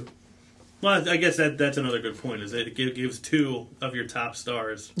Becky to do. Well, I guess that's another good point. Is that it gives 2 of your top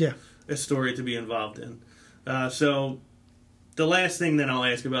stars Yeah. a story to be involved in. So, the last thing then I'll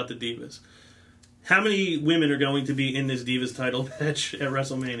ask about the Divas: how many women are going to be in this Divas title match at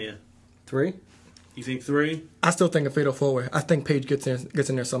WrestleMania? 3. You think 3? I still think a fatal 4-way. I think Paige gets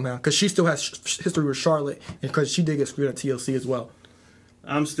in there somehow because she still has history with Charlotte, and because she did get screwed at TLC as well.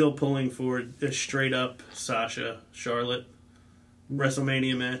 I'm still pulling for a straight up Sasha Charlotte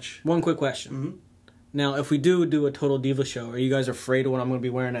WrestleMania match. One quick question. Mm-hmm. Now, if we do a Total Diva show, are you guys afraid of what I'm going to be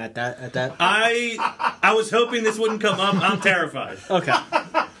wearing at that? I was hoping this wouldn't come up. I'm terrified Okay.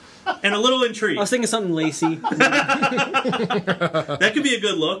 and a little intrigued. I was thinking something lacy. That could be a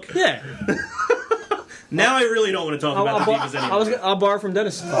good look. Yeah. Now I really don't want to talk about the Divas anymore. I'll borrow from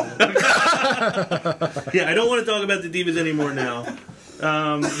Dennis. Yeah, I don't want to talk about the Divas anymore now.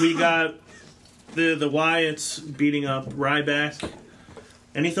 We got the Wyatts beating up Ryback.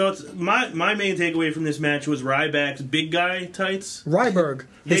 Any thoughts? My main takeaway from this match was Ryback's big guy tights. Ryberg.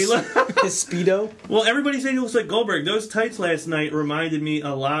 They look, His Speedo. well, everybody's saying he looks like Goldberg. Those tights last night reminded me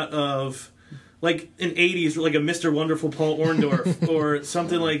a lot of like an '80s, like a Mr. Wonderful Paul Orndorff or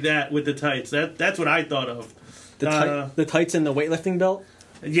something like that with the tights. That's what I thought of. The tights and the weightlifting belt.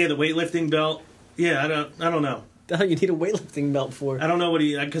 Yeah, the weightlifting belt. Yeah, I don't know. The hell you need a weightlifting belt for? I don't know what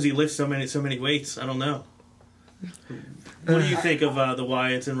because he lifts so many weights. I don't know. What do you think of the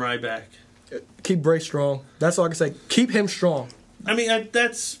Wyatts and Ryback? Keep Bray strong. That's all I can say. Keep him strong. I mean,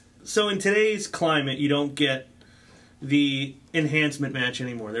 that's so in today's climate, you don't get the enhancement match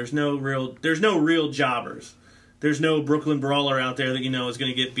anymore. There's no real jobbers. There's no Brooklyn Brawler out there that you know is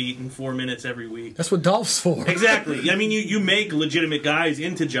going to get beat in 4 minutes every week. That's what Dolph's for. Exactly. I mean, you make legitimate guys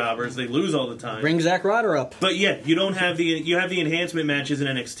into jobbers. They lose all the time. Bring Zack Ryder up. But yeah, you have the enhancement matches in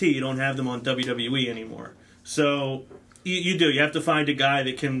NXT. You don't have them on WWE anymore. So you do. You have to find a guy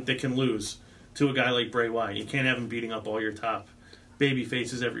that can lose to a guy like Bray Wyatt. You can't have him beating up all your top baby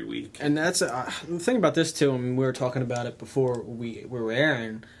faces every week. And that's the thing about this too. I mean, we were talking about it before we were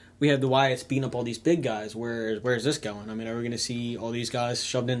airing. We have the Wyatts beating up all these big guys. Where's this going? I mean, are we going to see all these guys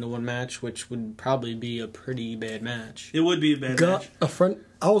shoved into one match, which would probably be a pretty bad match? It would be a bad match. A friend.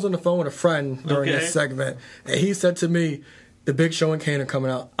 I was on the phone with a friend during this segment, and he said to me, "The Big Show and Kane are coming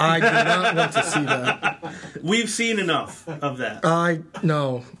out. I do not want to see that." We've seen enough of that.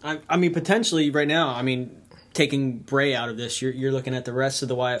 No. I mean, potentially right now. I mean, taking Bray out of this, you're looking at the rest of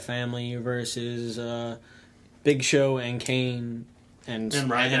the Wyatt family versus Big Show and Kane. And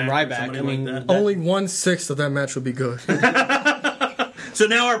Ryback. I mean, like only 1/6 of that match would be good. So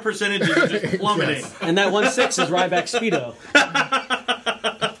now our percentages are just plummeting. Yes. And that 1/6 is Ryback Speedo.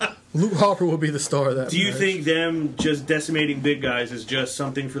 Luke Harper will be the star of that. Do you think them just decimating big guys is just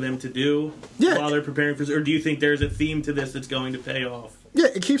something for them to do while they're preparing for, or do you think there's a theme to this that's going to pay off? Yeah,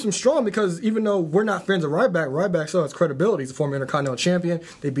 it keeps him strong because even though we're not fans of Ryback still has credibility. He's a former Intercontinental Champion.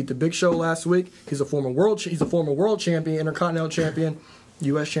 They beat the Big Show last week. He's a former world champion, Intercontinental Champion,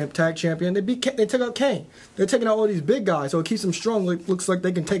 U.S. Tag Champion. They took out Kane. They're taking out all these big guys, so it keeps them strong. Looks like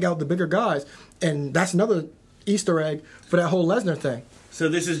they can take out the bigger guys, and that's another Easter egg for that whole Lesnar thing. So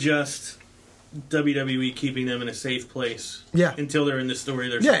this is just WWE keeping them in a safe place, until they're in the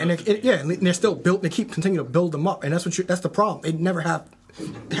story. And they're still built. They continue to build them up, and that's the problem. They never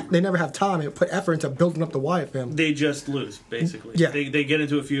have time and put effort into building up the Wyatt family. They just lose, basically. Yeah. They get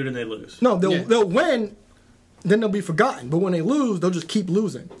into a feud and they lose. No, they'll win, then they'll be forgotten. But when they lose, they'll just keep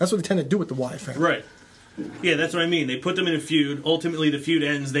losing. That's what they tend to do with the Wyatt family. Right. Yeah, that's what I mean. They put them in a feud. Ultimately, the feud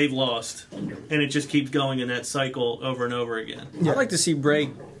ends. They've lost, and it just keeps going in that cycle over and over again. I'd like to see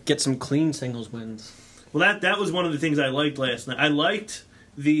Bray get some clean singles wins. Well, that was one of the things I liked last night. I liked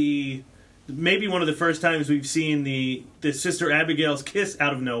maybe one of the first times we've seen the Sister Abigail's kiss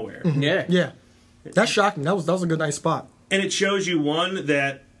out of nowhere. Mm-hmm. Yeah. That's shocking. That was a good nice spot. And it shows you, one,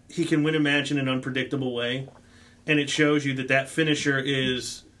 that he can win a match in an unpredictable way, and it shows you that finisher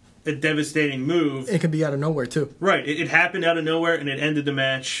is a devastating move. It can be out of nowhere too. Right. It happened out of nowhere, and it ended the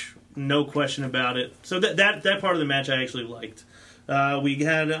match. No question about it. So that part of the match I actually liked.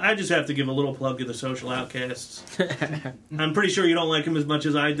 I just have to give a little plug to the Social Outcasts. I'm pretty sure you don't like them as much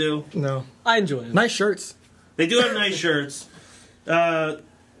as I do. No. I enjoy them. Nice shirts. They do have nice shirts.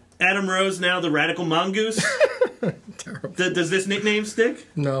 Adam Rose now the Radical Mongoose. Terrible. Does this nickname stick?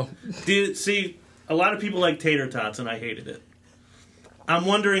 No. See, a lot of people like tater tots, and I hated it. I'm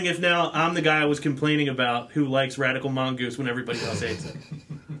wondering if now I'm the guy I was complaining about who likes Radical Mongoose when everybody else hates it.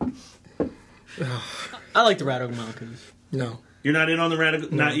 I like the Radical Mongoose. No. You're not in on the Radical?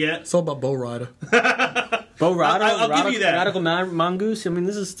 No. Not yet? It's all about Bo Ryder. Bo Ryder? I'll give you that. Radical Mongoose? I mean,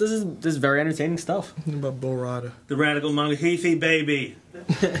 this is very entertaining stuff. It's about Bo Ryder. The Radical Mongoose. Heathy baby.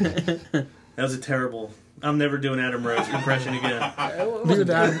 That was a terrible... I'm never doing Adam Rose impression again. Leave it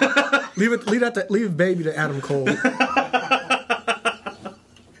to Adam. Leave baby to Adam Cole.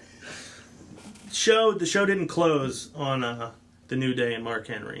 The show didn't close on the New Day and Mark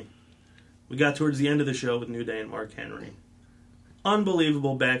Henry. We got towards the end of the show with New Day and Mark Henry.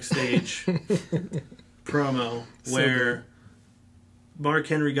 Unbelievable backstage promo where Mark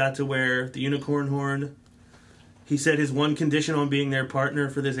Henry got to wear the unicorn horn. He said his one condition on being their partner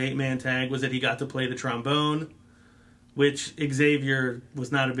for this 8-man tag was that he got to play the trombone, which Xavier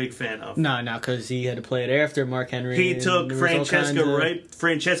was not a big fan of. No, because he had to play it after Mark Henry. He took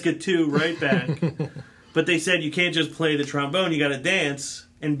Francesca 2 right back. But they said you can't just play the trombone, you got to dance.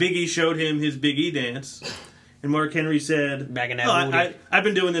 And Big E showed him his Big E dance. And Mark Henry said, I've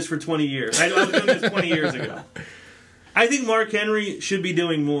been doing this for 20 years. I was doing this 20 years ago. I think Mark Henry should be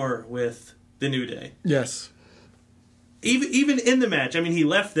doing more with the New Day. Yes. Even in the match. I mean, he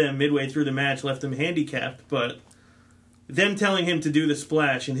left them midway through the match, left them handicapped, but them telling him to do the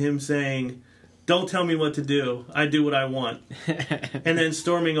splash and him saying, don't tell me what to do. I do what I want. And then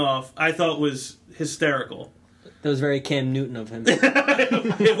storming off, I thought was hysterical. That was very Cam Newton of him.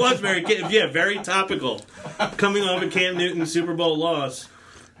 It was very topical. Coming off a Cam Newton Super Bowl loss,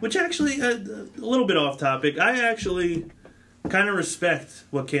 which actually, a little bit off topic, I actually kind of respect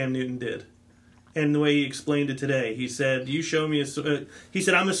what Cam Newton did. And the way he explained it today. He said, he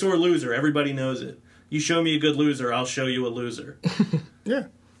said, I'm a sore loser. Everybody knows it. You show me a good loser, I'll show you a loser. Yeah.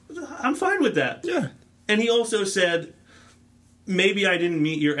 I'm fine with that. Yeah. And he also said, maybe I didn't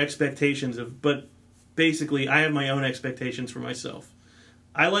meet your expectations but basically I have my own expectations for myself.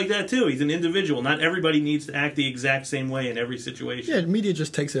 I like that too. He's an individual. Not everybody needs to act the exact same way in every situation. Yeah, the media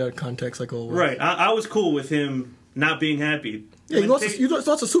just takes it out of context like always. Right. I was cool with him not being happy. Yeah, you lost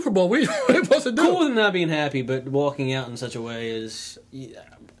the Super Bowl. What are you supposed to do? Cool with him not being happy, but walking out in such a way is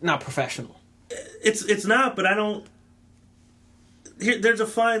not professional. It's not, but I don't... There's a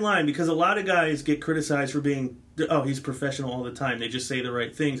fine line, because a lot of guys get criticized for being, he's professional all the time. They just say the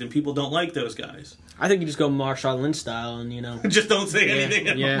right things, and people don't like those guys. I think you just go Marshawn Lynch style and, just don't say anything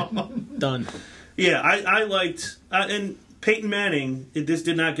at all. Done. Yeah, I liked... and Peyton Manning, this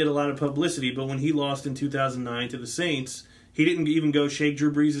did not get a lot of publicity, but when he lost in 2009 to the Saints, he didn't even go shake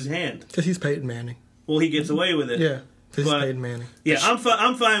Drew Brees' hand. Because he's Peyton Manning. Well, he gets away with it. Yeah, because he's Peyton Manning. Yeah, I'm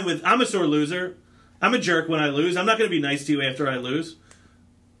fine with... I'm a sore loser. I'm a jerk when I lose. I'm not going to be nice to you after I lose.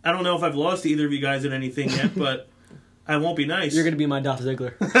 I don't know if I've lost to either of you guys at anything yet, but I won't be nice. You're going to be my Dolph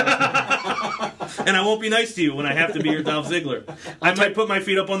Ziggler. And I won't be nice to you when I have to be your Dolph Ziggler. I might put my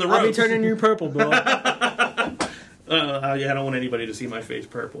feet up on the ropes. I'll be turning you purple, bro. Yeah, I don't want anybody to see my face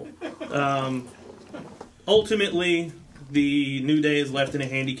purple. Ultimately, the New Day is left in a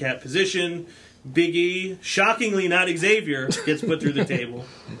handicapped position. Big E, shockingly not Xavier, gets put through the table.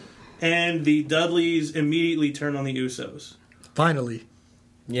 And the Dudleys immediately turn on the Usos. Finally.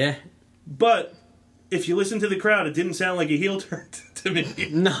 Yeah. But if you listen to the crowd, it didn't sound like a heel turn to me.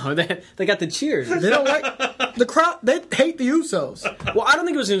 No, they got the cheers. They don't like the crowd. They hate the Usos. Well, I don't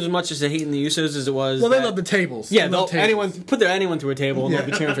think it was as much as they hating the Usos as it was. Well, they love the tables. Yeah, they love tables. anyone through a table and they'll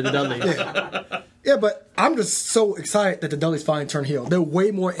be cheering for the Dudleys. Yeah, but I'm just so excited that the Dudleys finally turned heel. They're way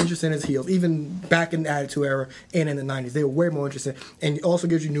more interested as heels, even back in the Attitude Era and in the 90s. They were way more interested, and it also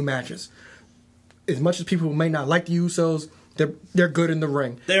gives you new matches. As much as people may not like the Usos, they're good in the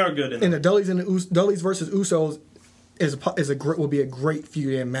ring. They are good in the ring. And the Dudleys versus Usos will be a great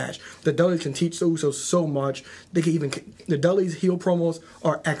feud match. The Dudleys can teach the Usos so much. The Dudleys heel promos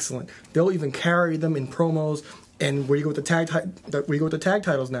are excellent. They'll even carry them in promos. And where you go with the tag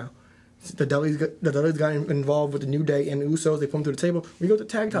titles now. The Dudleys got involved with the New Day and the Usos. They put them through the table. We go to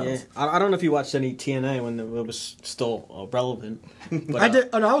tag titles. Yeah. I don't know if you watched any TNA when it was still relevant. But, I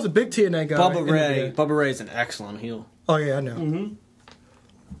did. I was a big TNA guy. Bubba Ray's an excellent heel. Oh yeah, I know. Mm-hmm.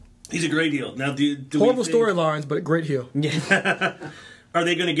 He's a great heel. Now, horrible storylines, but a great heel. Yeah. Are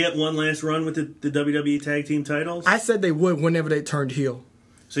they going to get one last run with the WWE Tag Team titles? I said they would whenever they turned heel.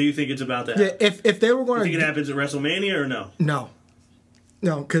 So you think it's about that? Yeah. If they were going to, you think it happens at WrestleMania or no?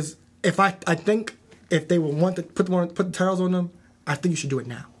 No, because I think if they would want to put the titles on them, I think you should do it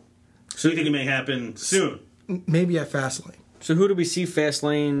now. So you think it may happen soon? Maybe at Fastlane. So who do we see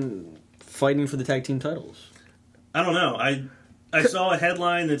Fastlane fighting for the tag team titles? I don't know. I saw a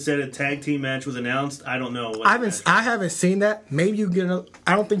headline that said a tag team match was announced. I don't know. I haven't seen that. Maybe you get another.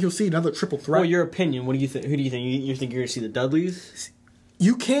 I don't think you'll see another triple threat. Well, your opinion. What do you think? Who do you think? You think you're going to see the Dudleys?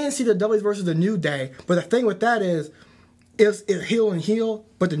 You can see the Dudleys versus the New Day, but the thing with that is it's heel and heel,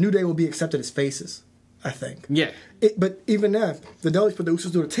 but the New Day will be accepted as faces, I think. Yeah. But even if the Dudleys put the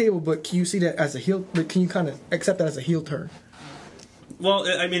Usos through the table, but can you see that as a heel? Can you kind of accept that as a heel turn? Well,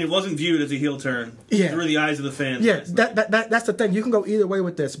 I mean, it wasn't viewed as a heel turn through the eyes of the fans. Yeah, that's the thing. You can go either way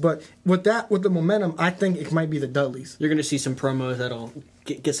with this, but with the momentum, I think it might be the Dudleys. You're going to see some promos that'll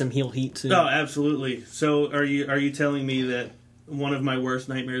get some heel heat too. Oh, absolutely. So, are you telling me that one of my worst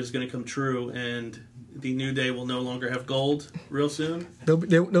nightmares is going to come true, and the New Day will no longer have gold real soon?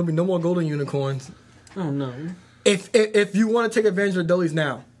 There'll be no more golden unicorns. Oh no! If you want to take advantage of the Dudleys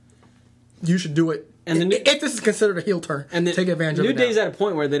now, you should do it. And if this is considered a heel turn, and take advantage of it. New Day's at a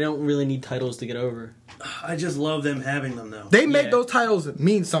point where they don't really need titles to get over. I just love them having them, though. They make those titles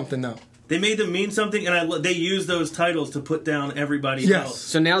mean something, though. They made them mean something, and they use those titles to put down everybody else.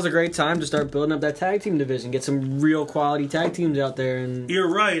 So now's a great time to start building up that tag team division. Get some real quality tag teams out there. And you're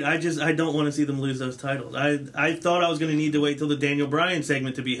right. I don't want to see them lose those titles. I thought I was going to need to wait till the Daniel Bryan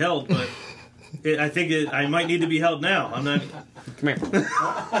segment to be held, but I think I might need to be held now. I'm not. Come here.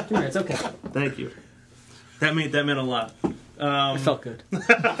 Come here. It's okay. Thank you. That meant a lot. It felt good.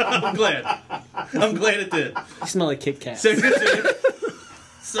 I'm glad. I'm glad it did. You smell like Kit Kat.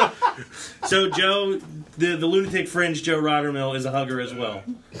 So Joe, the lunatic fringe Joe Rottermill is a hugger as well.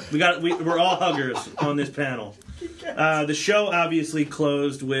 We're all huggers on this panel. The show obviously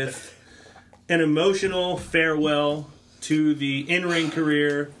closed with an emotional farewell to the in-ring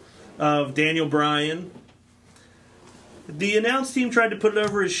career of Daniel Bryan. The announce team tried to put it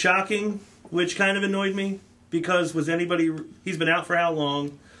over as shocking, which kind of annoyed me, because he's been out for how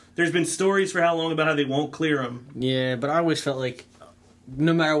long? There's been stories for how long about how they won't clear him. Yeah, but I always felt like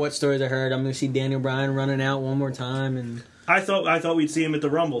no matter what stories I heard, I'm going to see Daniel Bryan running out one more time. And I thought we'd see him at the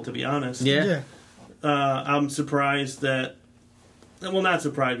Rumble, to be honest. Yeah. I'm surprised that... Well, not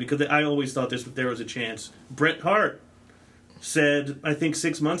surprised, because I always thought there was a chance. Bret Hart said, I think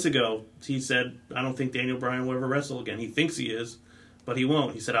 6 months ago, he said, I don't think Daniel Bryan will ever wrestle again. He thinks he is, but he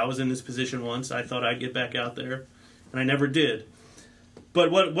won't. He said, I was in this position once. I thought I'd get back out there, and I never did.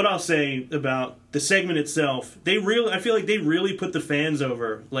 But what I'll say about the segment itself, I feel like they really put the fans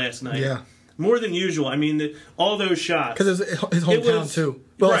over last night. Yeah. More than usual. I mean, all those shots. Because it's his hometown, too.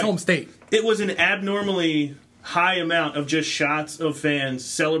 Well, right. His home state. It was an abnormally high amount of just shots of fans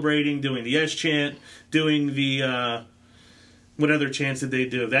celebrating, doing the yes chant, doing the... what other chants did they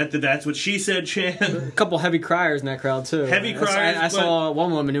do? That's what she said chant. A couple heavy criers in that crowd, too. Heavy criers. I saw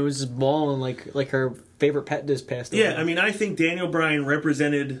one woman who was just bawling like her favorite pet just passed away. Yeah, I mean, I think Daniel Bryan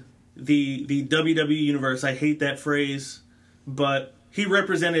represented the WWE universe. I hate that phrase, but he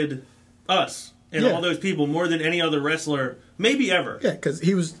represented us and all those people more than any other wrestler, maybe ever. Yeah, because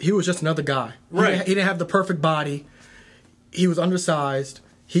he was just another guy. Right. He didn't have the perfect body. He was undersized.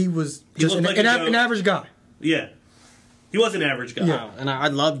 He was just an average guy. Yeah. He was an average guy. Yeah, and I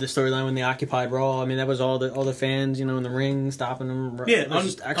loved the storyline when they occupied Raw. I mean, that was all the fans, in the ring stopping them. Yeah,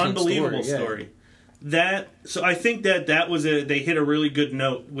 Unbelievable unbelievable story. So I think that was they hit a really good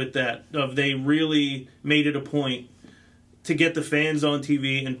note with that. They really made it a point to get the fans on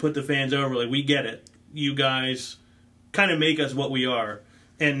TV and put the fans over. Like, we get it. You guys kind of make us what we are.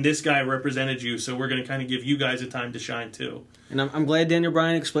 And this guy represented you, so we're going to kind of give you guys a time to shine, too. And I'm glad Daniel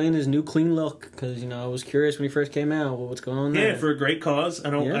Bryan explained his new clean look, because, I was curious when he first came out. What's going on there? Yeah, for a great cause.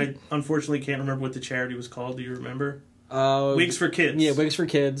 I unfortunately can't remember what the charity was called. Do you remember? Wigs for Kids. Yeah, Wigs for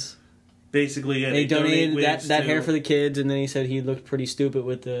Kids. Basically, yeah, they donated that hair to... for the kids, and then he said he looked pretty stupid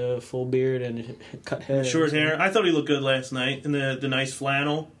with the full beard and cut hair. Short hair. I thought he looked good last night in the nice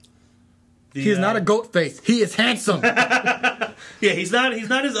flannel. He is not a goat face. He is handsome. Yeah, he's not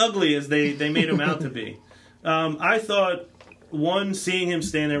as ugly as they made him out to be. I thought, seeing him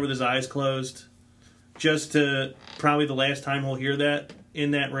stand there with his eyes closed, just to probably the last time he'll hear that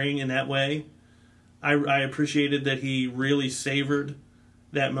in that ring in that way, I appreciated that he really savored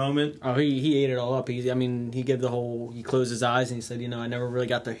that moment. Oh, he ate it all up. He closed his eyes and he said, I never really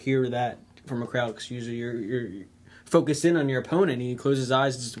got to hear that from a crowd, because usually you're focused in on your opponent, and he closed his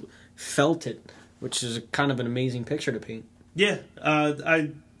eyes and just felt it, which is kind of an amazing picture to paint. Yeah,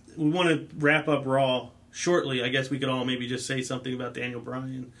 we want to wrap up Raw shortly. I guess we could all maybe just say something about Daniel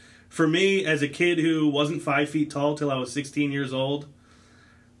Bryan. For me, as a kid who wasn't 5 feet tall till I was 16 years old,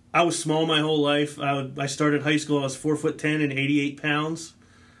 I was small my whole life. I started high school, I was 4'10" and 88 pounds.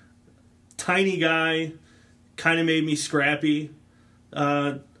 Tiny guy, kind of made me scrappy.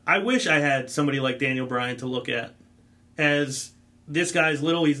 I wish I had somebody like Daniel Bryan to look at. As this guy's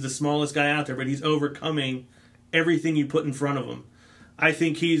little, he's the smallest guy out there, but he's overcoming everything you put in front of him. I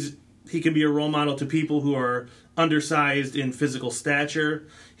think he can be a role model to people who are undersized in physical stature.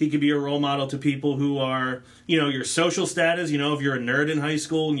 He could be a role model to people who are, your social status. If you're a nerd in high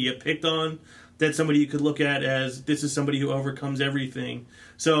school and you get picked on, that's somebody you could look at as, this is somebody who overcomes everything.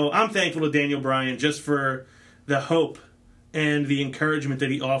 So I'm thankful to Daniel Bryan just for the hope and the encouragement that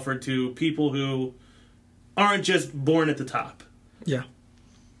he offered to people who aren't just born at the top. Yeah.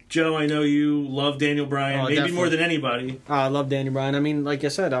 Joe, I know you love Daniel Bryan, maybe definitely. more than anybody. I love Daniel Bryan. I mean, like I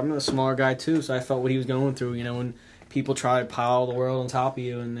said, I'm a smaller guy too, so I felt what he was going through. When people try to pile the world on top of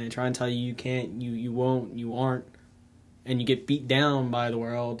you and they try and tell you can't, you won't, you aren't, and you get beat down by the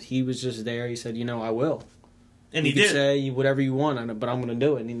world, he was just there. He said, I will. And you he did. Could say whatever you want, but I'm going to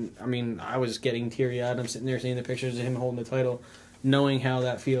do it. And I was getting teary-eyed. I'm sitting there seeing the pictures of him holding the title, knowing how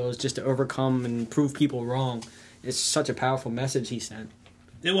that feels, just to overcome and prove people wrong. It's such a powerful message he sent.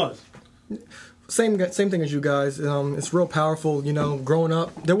 It was. Same thing as you guys. It's real powerful. Growing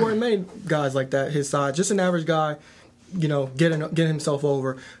up, there weren't many guys like that his size. Just an average guy, getting himself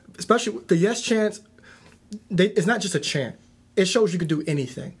over. Especially the yes chants. It's not just a chant. It shows you could do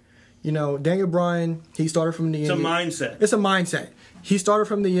anything. Daniel Bryan, he started from the Indies. It's a mindset. It's a mindset. He started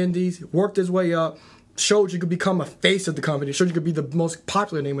from the Indies, worked his way up, showed you could become a face of the company, showed you could be the most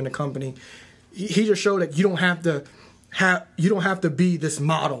popular name in the company. He just showed that you don't have to don't have to be this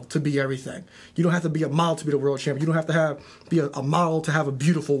model to be everything. You don't have to be a model to be the world champion. You don't have to be a model to have a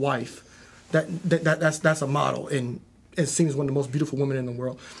beautiful wife. That's a model, and it seems one of the most beautiful women in the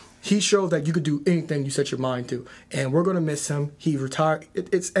world. He showed that you could do anything you set your mind to, and we're gonna miss him. He retired.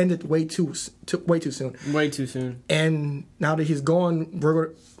 It's ended way too soon. Way too soon. And now that he's gone,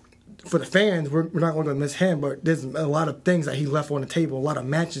 for the fans, we're not going to miss him. But there's a lot of things that he left on the table, a lot of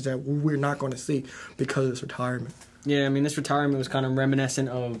matches that we're not going to see because of his retirement. Yeah, I mean, this retirement was kind of reminiscent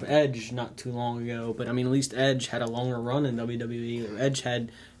of Edge not too long ago. But, I mean, at least Edge had a longer run in WWE. Edge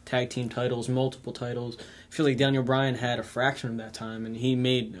had tag team titles, multiple titles. I feel like Daniel Bryan had a fraction of that time, and he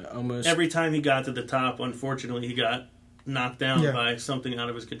made almost... Every time he got to the top, unfortunately, he got knocked down by something out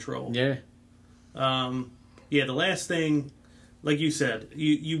of his control. Yeah. The last thing, like you said,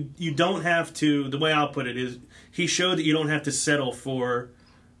 you don't have to... The way I'll put it is, he showed that you don't have to settle for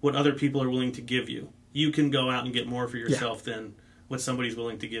what other people are willing to give you. You can go out and get more for yourself than what somebody's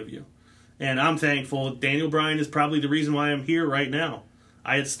willing to give you. And I'm thankful. Daniel Bryan is probably the reason why I'm here right now.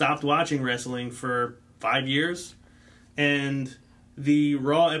 I had stopped watching wrestling for 5 years, and the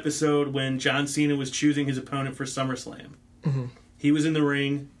Raw episode when John Cena was choosing his opponent for SummerSlam, he was in the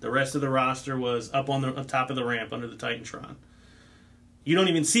ring. The rest of the roster was up on the top of the ramp under the Titantron. You don't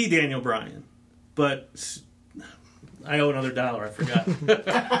even see Daniel Bryan, but I owe another $1. I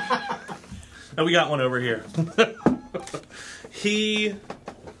forgot. Oh, we got one over here. He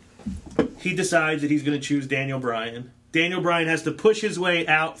decides that he's going to choose Daniel Bryan. Daniel Bryan has to push his way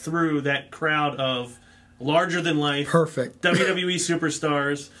out through that crowd of larger-than-life perfect WWE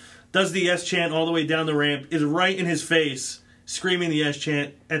superstars, does the yes chant all the way down the ramp, is right in his face, screaming the yes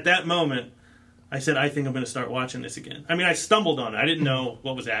chant. At that moment, I said, I think I'm going to start watching this again. I mean, I stumbled on it. I didn't know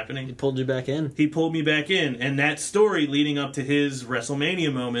what was happening. He pulled you back in. He pulled me back in. And that story leading up to his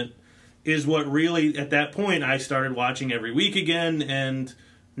WrestleMania moment is what really, at that point, I started watching every week again and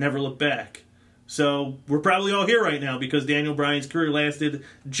never looked back. So we're probably all here right now because Daniel Bryan's career lasted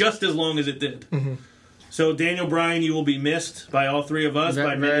just as long as it did. Mm-hmm. So Daniel Bryan, you will be missed by all three of us,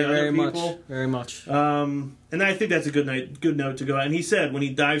 by many other people. Very much. And I think that's a good note to go out. And he said when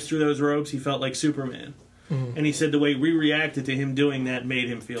he dives through those ropes, he felt like Superman. Mm-hmm. And he said the way we reacted to him doing that made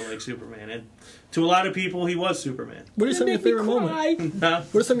him feel like Superman. And to a lot of people, he was Superman. What are some of your favorite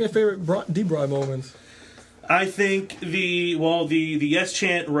moments? What are some of your favorite D-Bry moments? I think the yes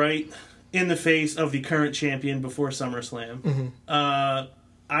chant right in the face of the current champion before SummerSlam. Mm-hmm.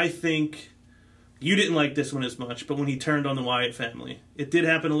 I think you didn't like this one as much, but when he turned on the Wyatt family. It did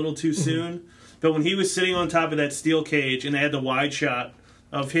happen a little too soon, but when he was sitting on top of that steel cage and they had the wide shot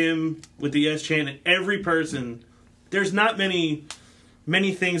of him with the yes chant and every person, there's not many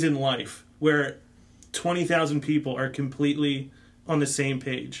things in life where 20,000 people are completely on the same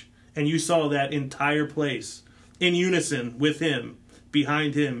page. And you saw that entire place in unison with him,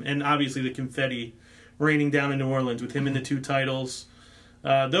 behind him, and obviously the confetti raining down in New Orleans with him in the 2 titles.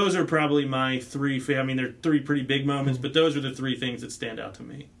 Those are probably my 3. I mean, they're 3 pretty big moments, but those are the 3 things that stand out to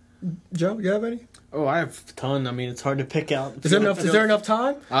me. Joe, you have any? Oh, I have a ton. I mean, it's hard to pick out. Is there enough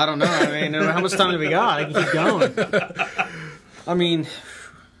time? I don't know. I mean, how much time do we got? I can keep going. I mean,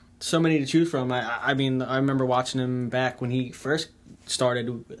 so many to choose from. I mean, I remember watching him back when he first started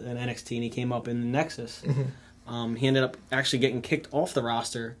in NXT and he came up in the Nexus. Mm-hmm. He ended up actually getting kicked off the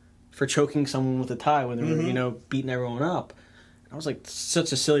roster for choking someone with a tie when they were, beating everyone up. I was like,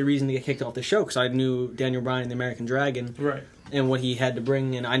 such a silly reason to get kicked off the show because I knew Daniel Bryan, the American Dragon, right, and what he had to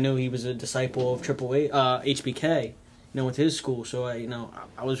bring. And I know he was a disciple of HBK, with his school. So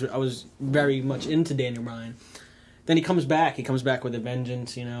I was very much into Daniel Bryan. Then he comes back. He comes back with a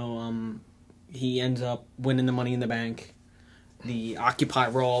vengeance. He ends up winning the Money in the Bank, the Occupy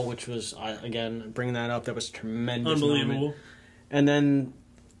Raw, which was again bringing that up. That was a tremendous, unbelievable. Moment. And then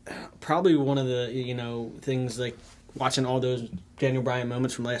probably one of the things like watching all those Daniel Bryan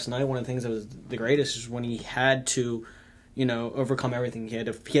moments from last night. One of the things that was the greatest is when he had to, overcome everything. He had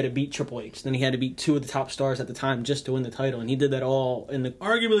to beat Triple H. Then he had to beat 2 of the top stars at the time just to win the title, and he did that all in the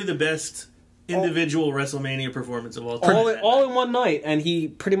arguably the best individual WrestleMania performance of all time. All in one night, and he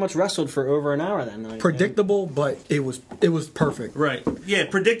pretty much wrestled for over an hour that night. Predictable, but it was perfect. Right. Yeah,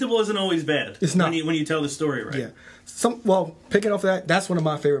 predictable isn't always bad. It's not. When you tell the story right. Yeah. Picking off that's one of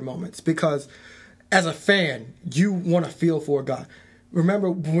my favorite moments because as a fan, you want to feel for a guy.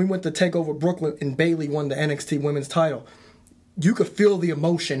 Remember when we went to TakeOver Brooklyn and Bayley won the NXT Women's title? You could feel the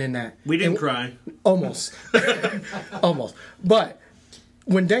emotion in that. We didn't cry. Almost. Almost. But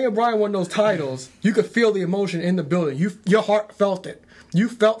when Daniel Bryan won those titles, you could feel the emotion in the building. Your heart felt it. You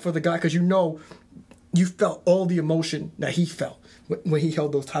felt for the guy because you felt all the emotion that he felt when he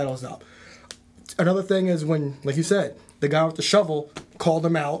held those titles up. another thing is when, like you said, the guy with the shovel called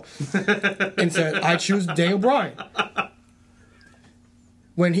him out and said, "I choose Daniel Bryan."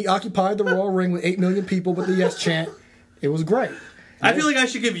 When he occupied the Royal Ring with 8 million people with the yes chant, it was great. I feel like I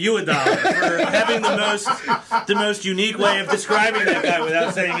should give you $1 for having the most unique way of describing that guy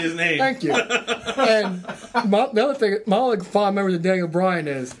without saying his name. Thank you. And the other thing, my only fond memory of Daniel Bryan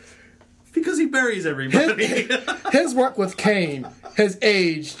is Because he buries everybody. his work with Kane has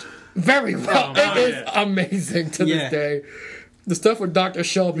aged very well. Oh, It is yeah. amazing to Yeah. this day. The stuff with Dr.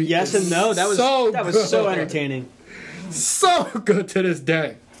 Shelby. Yes is and no. That was so so good. entertaining. So good to this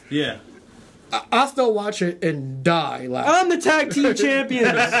day. Yeah. I still watch it and die laughing. I'm the tag team champions.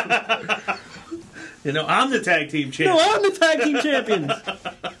 I'm the tag team No, champ. I'm the tag team champions.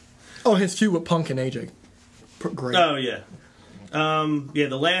 Oh, his feud with Punk and AJ. Great. Oh, yeah.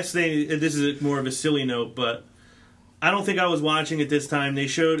 The last thing, this is more of a silly note, but I don't think I was watching at this time. They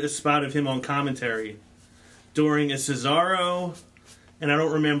showed a spot of him on commentary during a Cesaro, and I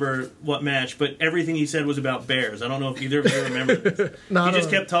don't remember what match, but everything he said was about bears. I don't know if either of you remember this. No, He just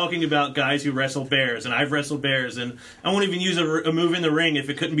kept talking about guys who wrestle bears, and I've wrestled bears, and I won't even use a move in the ring if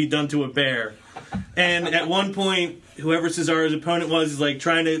it couldn't be done to a bear. And at one point, whoever Cesaro's opponent was like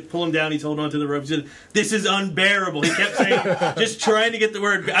trying to pull him down. He told onto the rope. He said, "This is unbearable." He kept saying, just trying to get the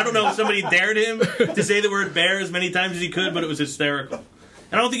word. I don't know if somebody dared him to say the word bear as many times as he could, but it was hysterical.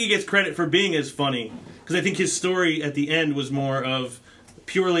 And I don't think he gets credit for being as funny, because I think his story at the end was more of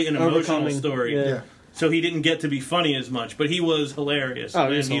purely an emotional Overcoming, story. yeah. So he didn't get to be funny as much, but he was hilarious. Oh,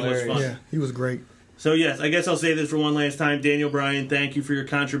 and he was he hilarious. was funny. Yeah, he was great. So yes, I guess I'll say this for one last time. Daniel Bryan, thank you for your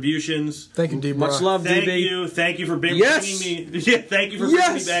contributions. Thank you, D. Much Brock. love, Thank DB. Thank you for bringing Yes! me. Yeah, thank you for bringing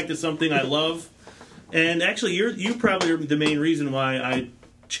Yes! me back to something I love. And actually, you probably are the main reason why I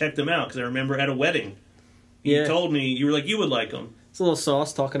checked them out, because I remember at a wedding, you Yeah. told me you were like you would like them. It's a little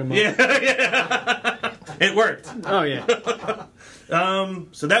sauce talking about. Yeah, it worked. Oh yeah.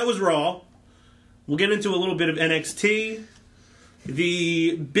 So that was Raw. We'll get into a little bit of NXT.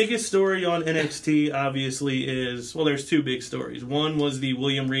 The biggest story on NXT, obviously, is... Well, there's two big stories. One was the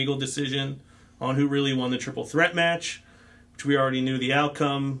William Regal decision on who really won the triple threat match, which we already knew the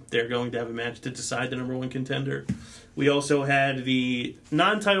outcome. They're going to have a match to decide the number one contender. We also had the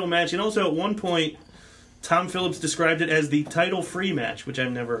non-title match, and also at one point, Tom Phillips described it as the title-free match, which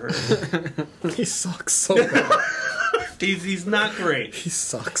I've never heard. He sucks so bad. He's not great. He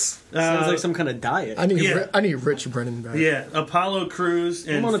sucks. Sounds like some kind of diet. I need Yeah. I need Rich Brennan back. Yeah, Apollo Crews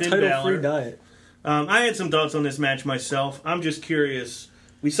and I'm on a Finn title-free Balor. diet. I had some thoughts on this match myself. I'm just curious.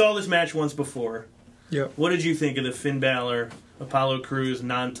 We saw this match once before. Yep. What did you think of the Finn Balor Apollo Crews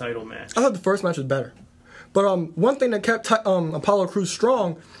non-title match? I thought the first match was better. But one thing that kept Apollo Crews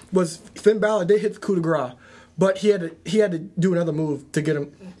strong was Finn Balor did hit the coup de grace, but he had to do another move to get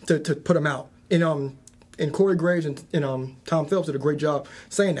him to put him out. And Corey Graves and Tom Phillips did a great job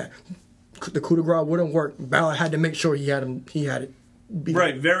saying that the coup de grace wouldn't work. Balor had to make sure he had it. Beat.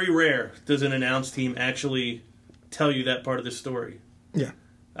 Right, very rare does an announce team actually tell you that part of the story. Yeah.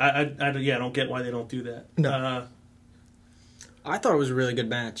 I don't get why they don't do that. No. I thought it was a really good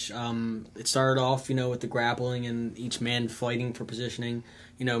match. It started off, with the grappling and each man fighting for positioning.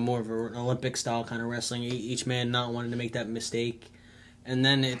 More of an Olympic style kind of wrestling. Each man not wanting to make that mistake. And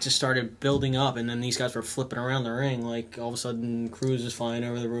then it just started building up, and then these guys were flipping around the ring. Like, all of a sudden, Cruz is flying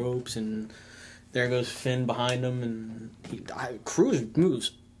over the ropes, and there goes Finn behind him. And Cruz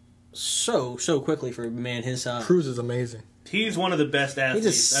moves so quickly for a man his size. Cruz is amazing. He's one of the best He's athletes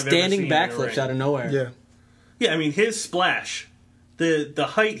just I've ever standing seen in a backflips ring. out of nowhere. Yeah. Yeah, I mean, his splash, the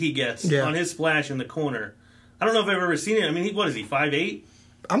height he gets Yeah. on his splash in the corner. I don't know if I've ever seen it. I mean, what is he, 5'8"?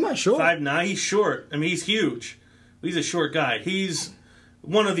 I'm not sure. 5'9"? He's short. I mean, he's huge. He's a short guy. He's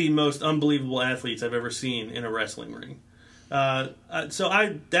one of the most unbelievable athletes I've ever seen in a wrestling ring.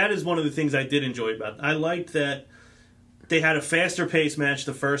 That is one of the things I did enjoy about it. I liked that they had a faster paced match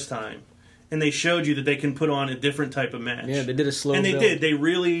the first time, and they showed you that they can put on a different type of match. Yeah, they did a slow And they build. did. They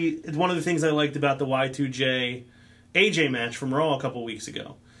really... It's one of the things I liked about the Y2J AJ match from Raw a couple weeks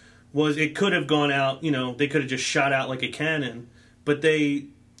ago was it could have gone out, they could have just shot out like a cannon, but they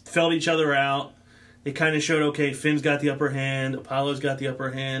felt each other out. They kind of showed, okay, Finn's got the upper hand, Apollo's got the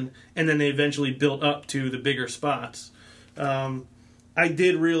upper hand, and then they eventually built up to the bigger spots. I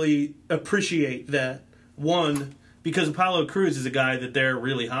did really appreciate that, one, because Apollo Crews is a guy that they're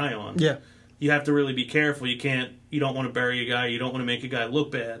really high on. Yeah. You have to really be careful. You don't want to bury a guy, you don't want to make a guy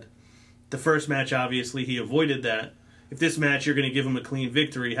look bad. The first match, obviously, he avoided that. If this match you're going to give him a clean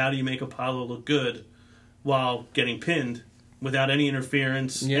victory, how do you make Apollo look good while getting pinned without any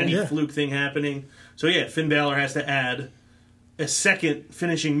interference, any Yeah. fluke thing happening? So yeah, Finn Balor has to add a second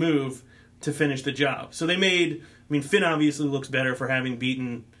finishing move to finish the job. So they made. I mean, Finn obviously looks better for having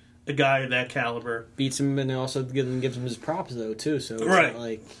beaten a guy of that caliber. Beats him, and also gives him his props though too. So it's Right. not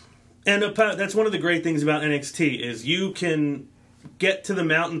like And that's one of the great things about NXT is you can get to the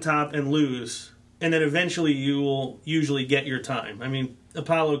mountaintop and lose, and then eventually you will usually get your time. I mean,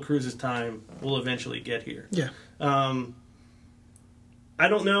 Apollo Crews' time will eventually get here. Yeah. I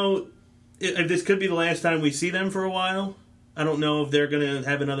don't know if this could be the last time we see them for a while. I don't know if they're going to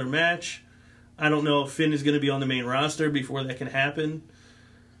have another match. I don't know if Finn is going to be on the main roster before that can happen.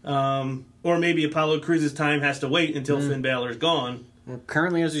 Or maybe Apollo Crews' time has to wait until Finn Balor's gone. well,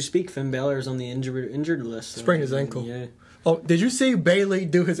 currently as we speak, Finn Balor is on the injured list. So, Sprained his ankle. Yeah. Oh, did you see Bailey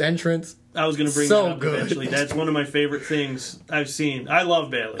do his entrance? I was going to bring So that up good. eventually. That's one of my favorite things I've seen. I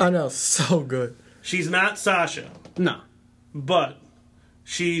love Bayley. I know, so good. She's not Sasha, No. but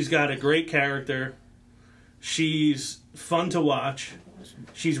she's got a great character. She's fun to watch.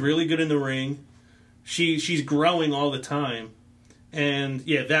 She's really good in the ring. She's growing all the time. And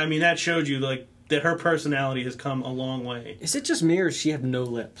yeah, that showed you like that her personality has come a long way. Is it just me or does she have no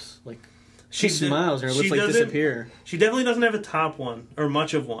lips? Like she She smiles and her lips she like doesn't- disappear. She definitely doesn't have a top one or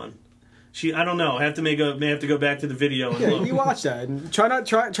much of one. I don't know. I have to may have to go back to the video and Yeah, look. you watch that and try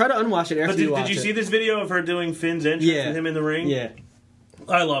to unwatch it after But you did watch you it. see this video of her doing Finn's entrance Yeah. with him in the ring? Yeah.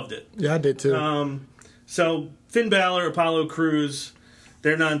 I loved it. Yeah, I did too. So Finn Balor, Apollo Crews,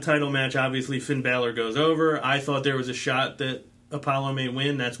 their non-title match. Obviously, Finn Balor goes over. I thought there was a shot that Apollo may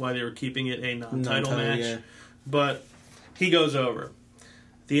win. That's why they were keeping it a non-title match. Yeah. But he goes over.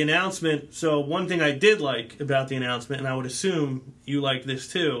 The announcement. So one thing I did like about the announcement, and I would assume you like this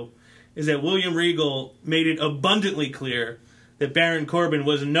too, is that William Regal made it abundantly clear that Baron Corbin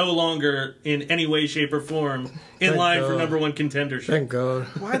was no longer in any way, shape, or form in Thank line for God. number one contendership. Thank God.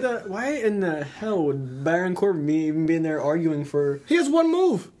 Why in the hell would Baron Corbin even be in there arguing for? He has one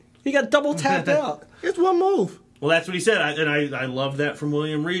move. He got double tapped out. He has one move. Well, that's what he said, I love that from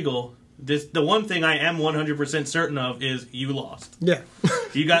William Regal. The one thing I am 100% certain of is you lost. Yeah.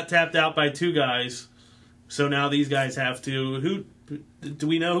 You got tapped out by two guys, so now these guys have to. Do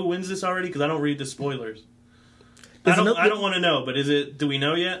we know who wins this already? Because I don't read the spoilers. I don't want to know, but do we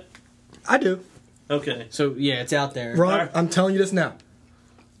know yet? I do. Okay. So yeah, it's out there. Ron, Alright. I'm telling you this now.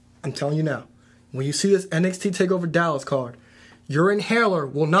 I'm telling you now. When you see this NXT TakeOver Dallas card, your inhaler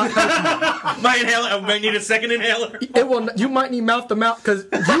will not help you. My inhaler. I might need a second inhaler. It will. You might need mouth to mouth because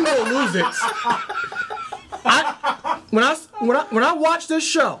you will lose it. When I watch this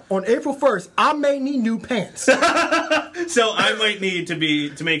show on April 1st, I may need new pants. So I might need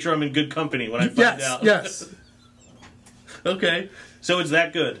to make sure I'm in good company when I find Yes. out. Yes. Okay. So it's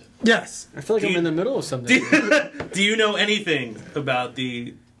that good. Yes. I feel like Do I'm you- in the middle of something. Do you know anything about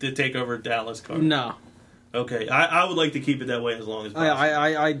the Takeover Dallas card? No, Okay, I would like to keep it that way as long as possible.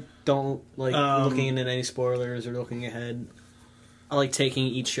 I don't like looking Um, into any spoilers or looking ahead. I like taking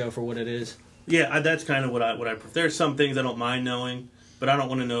each show for what it is. Yeah, that's kind of what I prefer. There's some things I don't mind knowing, but I don't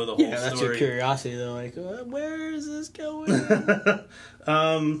want to know the whole Yeah, that's story. your curiosity though. Like, where is this going?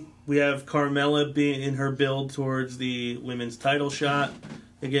 We have Carmella being in her build towards the women's title shot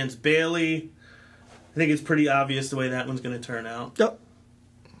against Bayley. I think it's pretty obvious the way that one's going to turn out. Yep.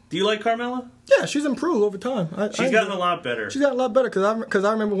 Do you like Carmella? Yeah, she's improved over time. She's gotten a lot better. She's gotten a lot better because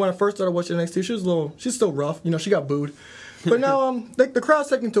I remember when I first started watching NXT, she's still rough. You know, she got booed, but now the crowd's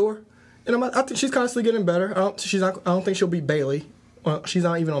taking to her, and I think she's constantly getting better. I don't think she'll be Bayley. She's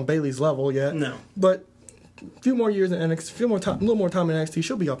not even on Bayley's level yet. No. But a few more years in NXT, a little more time in NXT,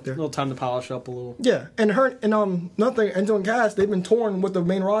 she'll be up there. A little time to polish up a little. Yeah, and her and nothing. Enzo and Cass, they've been torn with the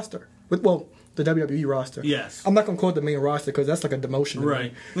main roster. The WWE roster. Yes. I'm not gonna call it the main roster because that's like a demotion. to me.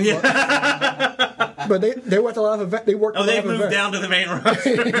 Right. Yeah. But they worked a lot of events. They worked. Oh, a lot they of moved events. down to the main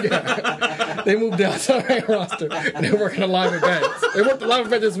roster. They moved down to the main roster. And they're working a live events. They worked a live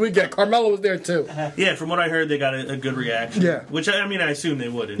event this weekend. Carmella was there too. Yeah, from what I heard, they got a good reaction. Yeah. Which, I assume they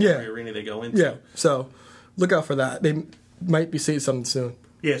would in Yeah. every arena they go into. Yeah. So look out for that. They might be seeing something soon.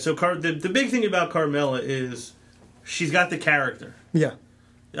 Yeah, so the big thing about Carmella is she's got the character. Yeah.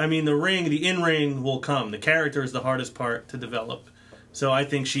 I mean, the in-ring will come. The character is the hardest part to develop. So I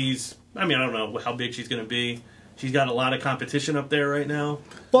think I don't know how big she's going to be. She's got a lot of competition up there right now.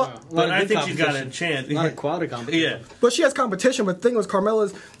 But But I think she's got a chance. A lot of quality competition. Yeah. But she has competition. But the thing with Carmella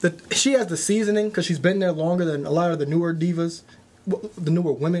is that she has the seasoning because she's been there longer than a lot of the newer divas, the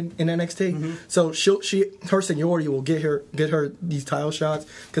newer women in NXT. Mm-hmm. So her seniority will get her these title shots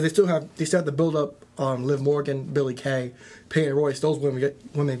because they still have to build up Liv Morgan, Billie Kay, Peyton Royce. Those women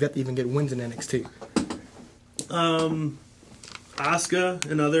get to even get wins in NXT. Asuka,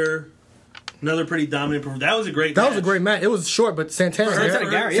 another Another pretty dominant performance. That was a great match. That was a great match. It was short, but Santana Garrett,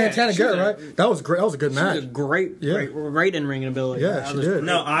 right? That was great. That was a good match. She was a great in-ring ability. Yeah, she did.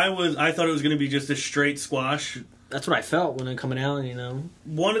 No, I thought it was going to be just a straight squash. That's what I felt when it coming out,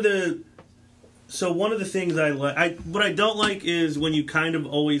 One of the things I like, what I don't like is when you kind of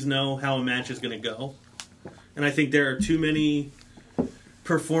always know how a match is going to go. And I think there are too many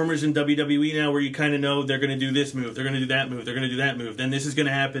performers in WWE now where you kind of know they're going to do this move, they're going to do that move, they're going to do that move, then this is going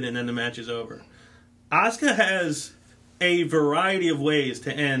to happen, and then the match is over. Asuka has a variety of ways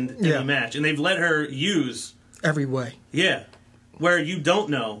to end any match, and they've let her use every way. Yeah, where you don't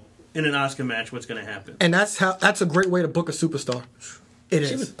know in an Asuka match what's going to happen. And that's a great way to book a superstar. She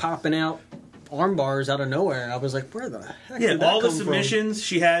was popping out arm bars out of nowhere. I was like, where the heck did that all the come submissions. From?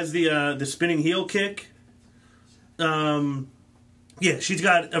 She has the spinning heel kick. She's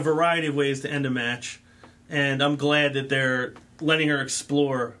got a variety of ways to end a match, and I'm glad that they're letting her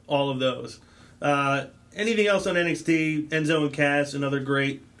explore all of those. Anything else on NXT? Enzo and Cass, another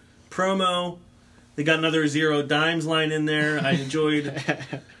great promo. They got another Zero Dimes line in there. I enjoyed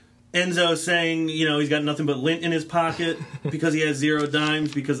Enzo saying, he's got nothing but lint in his pocket because he has 0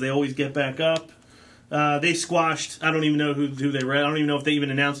 dimes because they always get back up. They squashed. I don't even know who they were. I don't even know if they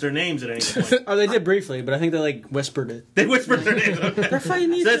even announced their names at any point. They did briefly, but I think they whispered it. They whispered their names. Okay. They're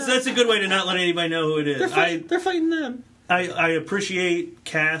fighting each other. That's a good way to not let anybody know who it is. They're fighting them. I appreciate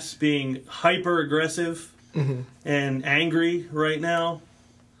Cass being hyper aggressive and angry right now.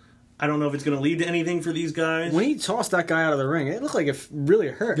 I don't know if it's going to lead to anything for these guys. When he tossed that guy out of the ring, it looked like it really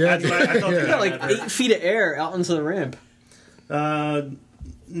hurt. Yeah, I thought he got 8 feet of air out into the ramp.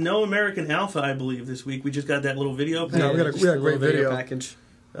 No American Alpha, I believe, this week. We just got that little video package. No, we got a great video package.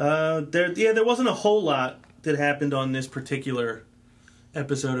 There wasn't a whole lot that happened on this particular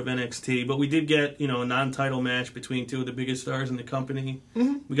episode of NXT, but we did get, a non-title match between two of the biggest stars in the company.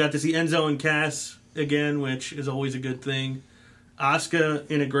 Mm-hmm. We got to see Enzo and Cass again, which is always a good thing. Asuka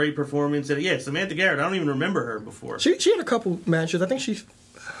in a great performance. And Samantha Garrett, I don't even remember her before. She had a couple matches. I think she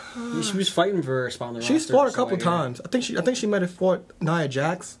was fighting for a spot on the roster. She's fought a couple times. I think she might have fought Nia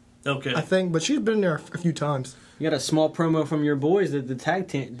Jax. Okay. I think, but she's been there a few times. You got a small promo from your boys, the tag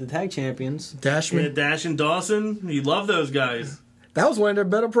champions. Dashman. Yeah, Dash and Dawson. You love those guys. That was one of their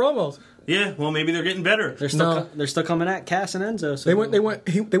better promos. Yeah, well, maybe they're getting better. They're still coming at Cass and Enzo. So they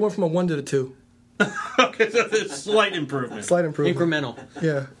went from a 1 to a 2. Okay, so it's a slight improvement. Incremental.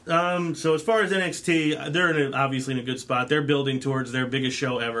 Yeah. So as far as NXT, they're obviously in a good spot. They're building towards their biggest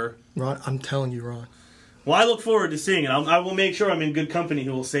show ever. Ron, I'm telling you, Ron. Well, I look forward to seeing it. I will make sure I'm in good company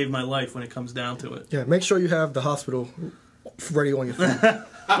who will save my life when it comes down to it. Yeah, make sure you have the hospital ready on your phone.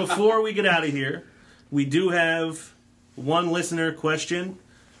 Before we get out of here, we do have one listener question.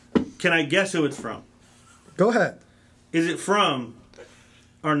 Can I guess who it's from? Go ahead. Is it from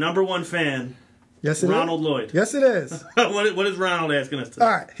our number one fan, yes, it Ronald is. Lloyd? Yes, it is. What is Ronald asking us today?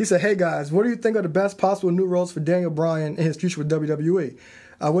 All right. He said, "Hey guys, what do you think are the best possible new roles for Daniel Bryan in his future with WWE?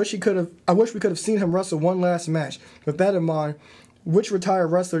 I wish we could have seen him wrestle one last match. With that in mind, which retired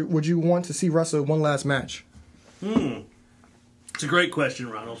wrestler would you want to see wrestle one last match?" It's a great question,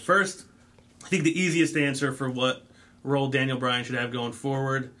 Ronald. First, I think the easiest answer for what role Daniel Bryan should have going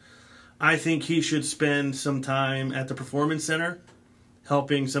forward, I think he should spend some time at the Performance Center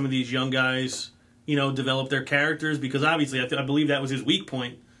helping some of these young guys, develop their characters, because obviously I believe that was his weak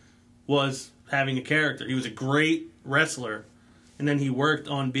point, was having a character. He was a great wrestler, and then he worked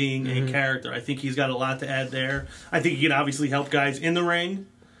on being a character. I think he's got a lot to add there. I think he can obviously help guys in the ring.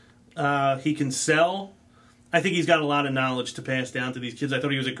 He can sell. I think he's got a lot of knowledge to pass down to these kids. I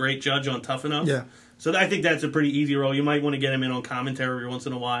thought he was a great judge on Tough Enough. Yeah. So I think that's a pretty easy role. You might want to get him in on commentary every once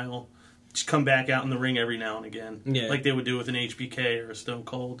in a while. Just come back out in the ring every now and again. Yeah. Like they would do with an HBK or a Stone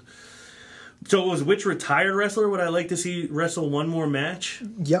Cold. So it was which retired wrestler would I like to see wrestle one more match?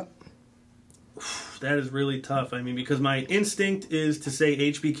 Yep. That is really tough. I mean, because my instinct is to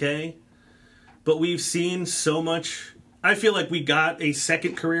say HBK, but we've seen so much. I feel like we got a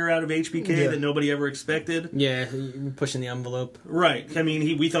second career out of HBK that nobody ever expected. Yeah, pushing the envelope. Right. I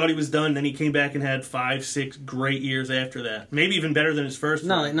mean, we thought he was done, then he came back and had 5-6 great years after that. Maybe even better than his first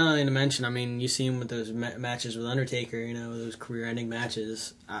one. Not only to mention, I mean, you see him with those matches with Undertaker, those career-ending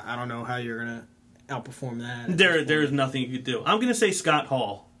matches. I don't know how you're going to outperform that. There's nothing you could do. I'm going to say Scott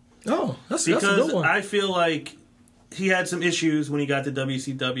Hall. Oh, that's a good one. I feel like he had some issues when he got to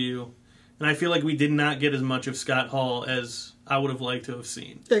WCW, and I feel like we did not get as much of Scott Hall as I would have liked to have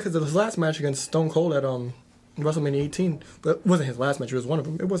seen. Yeah, because his last match against Stone Cold at WrestleMania 18, but it wasn't his last match, it was one of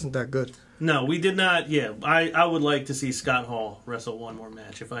them. It wasn't that good. No, we did not. Yeah, I would like to see Scott Hall wrestle one more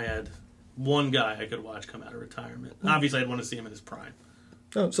match if I had one guy I could watch come out of retirement. Obviously, I'd want to see him in his prime.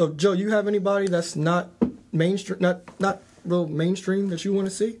 Oh, so Joe, you have anybody that's not mainstream, not real mainstream that you want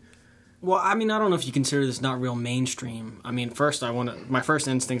to see? Well, I mean, I don't know if you consider this not real mainstream. I mean, my first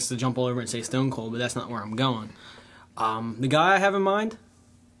instinct is to jump all over and say Stone Cold, but that's not where I'm going. The guy I have in mind,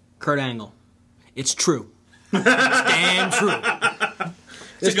 Kurt Angle. It's true. It's damn true.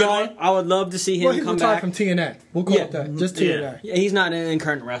 This guy, one. I would love to see him come back from TNA. We'll call it that. Just TNA. Yeah, he's not in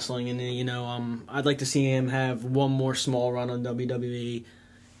current wrestling, and I'd like to see him have one more small run on WWE,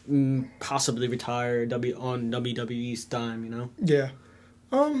 possibly retire on WWE's dime. Yeah.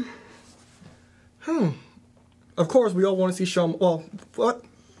 Of course, we all want to see Shawn. Well, what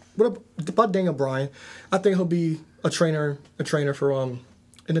about Daniel Bryan? I think he'll be a trainer for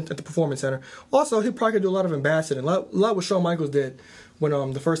at the Performance Center. Also, he probably could do a lot of ambassading. A lot what Shawn Michaels did when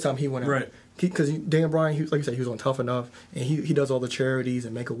the first time he went out. Right. Because Daniel Bryan, like you said, he was on Tough Enough, and he does all the charities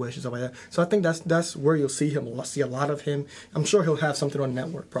and Make-A-Wish and stuff like that. So I think that's where you'll see a lot of him. I'm sure he'll have something on the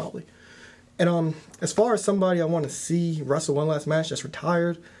network probably. And as far as somebody I want to see wrestle one last match that's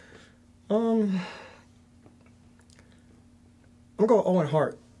retired, I'm going to go Owen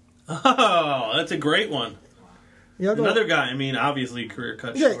Hart. Oh, that's a great one. Yeah, another guy. I mean, obviously career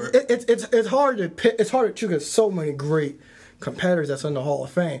cut short. It's hard to pick. It's hard to choose because so many great competitors that's in the Hall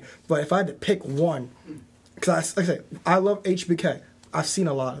of Fame. But if I had to pick one, because like I say, I love HBK. I've seen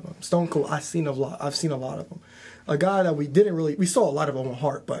a lot of them. Stone Cold. I've seen a lot of them. A guy that we saw a lot of Owen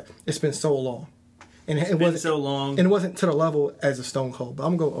Hart, but it's been so long. And it wasn't so long. And it wasn't to the level as a Stone Cold. But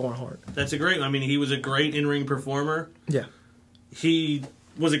I'm going to go Owen Hart. That's a great. I mean, he was a great in-ring performer. Yeah. He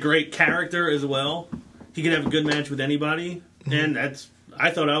was a great character as well. He could have a good match with anybody. Mm-hmm. And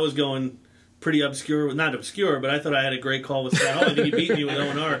I thought I was going pretty obscure. Not obscure, but I thought I had a great call with Scott Hall. I think he beat me with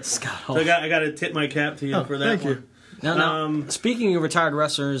Owen Hart. Scott Hall. So I got to tip my cap to you for that thank one. You. Now, speaking of retired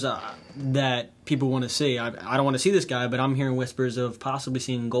wrestlers that people want to see, I don't want to see this guy, but I'm hearing whispers of possibly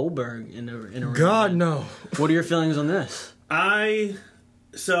seeing Goldberg in a ring. God, no. What are your feelings on this? I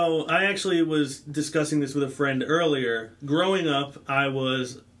actually was discussing this with a friend earlier. Growing up, I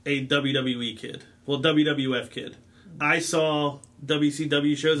was a WWE kid. Well, WWF kid. I saw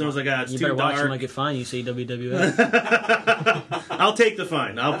WCW shows and I was like, it's too dark. You better watch them like it fine. You say WWF. I'll take the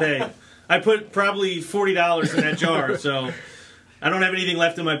fine. I'll pay. I put probably $40 in that jar, so I don't have anything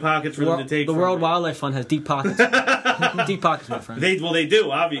left in my pockets for them to take. The World Wildlife Fund has deep pockets. Deep pockets, my friend. They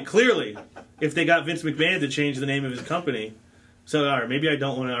do, obviously. Clearly, if they got Vince McMahon to change the name of his company. So, all right, maybe I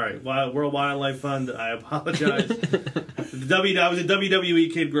don't want to. All right, World Wildlife Fund, I apologize. I was a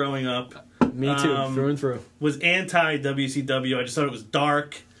WWE kid growing up. Me too, through and through. Was anti-WCW. I just thought it was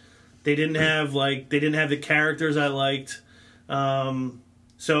dark. They didn't have the characters I liked.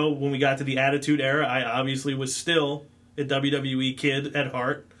 So when we got to the Attitude Era, I obviously was still a WWE kid at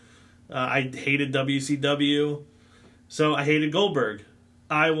heart. I hated WCW, so I hated Goldberg.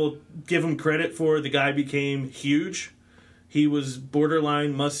 I will give him credit for the guy became huge. He was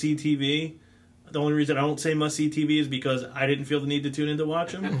borderline must-see TV. The only reason I don't say must-see TV is because I didn't feel the need to tune in to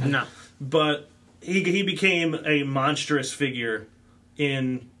watch him. No. But he became a monstrous figure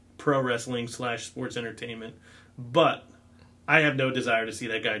in pro wrestling / sports entertainment. But I have no desire to see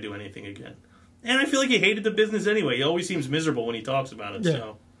that guy do anything again. And I feel like he hated the business anyway. He always seems miserable when he talks about it. Yeah.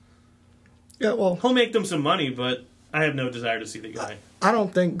 So yeah, well, he'll make them some money, but I have no desire to see the guy. I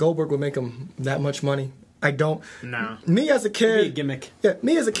don't think Goldberg would make him that much money. I don't. No. Me as a kid, it'd be a gimmick. Yeah,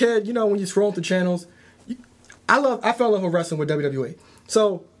 me as a kid, when you scroll through channels, I fell in love with wrestling with WWE.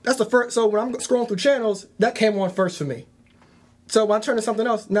 So that's the first. So when I'm scrolling through channels, that came on first for me. So when I turn to something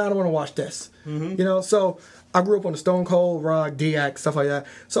else, now I don't want to watch this. Mm-hmm. So I grew up on the Stone Cold, Rock, DX, stuff like that.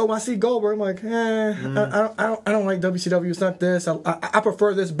 So when I see Goldberg, I'm like, I don't like WCW. It's not this. I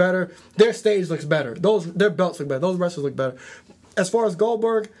prefer this better. Their stage looks better. Their belts look better. Those wrestlers look better. As far as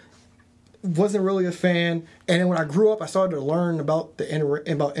Goldberg, wasn't really a fan. And then when I grew up, I started to learn about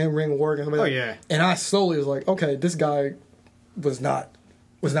in-ring work and stuff like that. Yeah. And I slowly was like, okay, this guy was not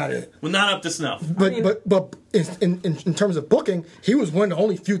it. We're not up to snuff. But in terms of booking, he was one of the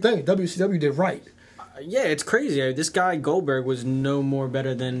only few things WCW did right. Yeah, it's crazy. This guy Goldberg was no more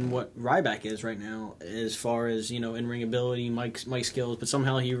better than what Ryback is right now, as far as in-ring ability, mic skills. But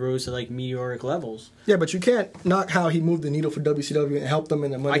somehow he rose to meteoric levels. Yeah, but you can't knock how he moved the needle for WCW and helped them in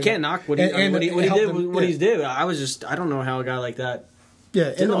the money. I can't knock what he did. I don't know how a guy like that.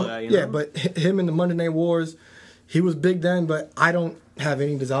 Yeah, yeah, but him in the Monday Night Wars, he was big then. But I don't have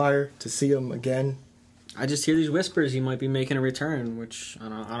any desire to see him again. I just hear these whispers he might be making a return, which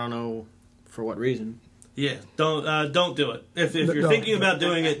I don't know for what reason. Yeah, don't do it. If you're thinking about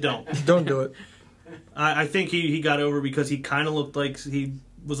doing it, don't. Don't do it. I think he got over because he kind of looked like he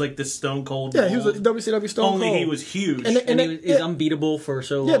was like this Stone Cold. Yeah, he was a Mold. WCW Stone Cold. Only he was huge. And he is unbeatable for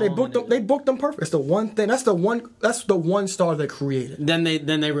so long. Yeah, they booked him. They booked him perfect. It's the one thing. That's the one star they created. Then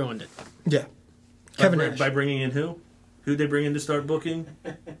they ruined it. Yeah, Kevin by, Nash. by bringing in who? Who'd they bring in to start booking?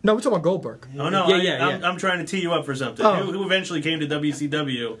 No, we're talking about Goldberg. Oh no, Yeah. I'm trying to tee you up for something. Oh. Who eventually came to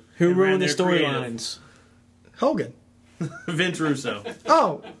WCW? Who and ran ruined the their creative? storylines? Hogan. Vince Russo.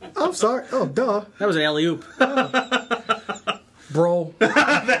 Oh, I'm sorry. Oh, duh, That was an alley oop. bro.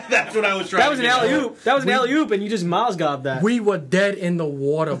 That's what I was trying. That was to an get at. alley oop. That was an alley oop, and you just Mozgov that. We were dead in the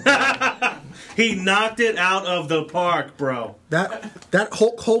water. Bro. He knocked it out of the park, bro. That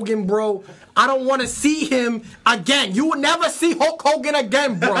Hulk Hogan, bro. I don't want to see him again. You will never see Hulk Hogan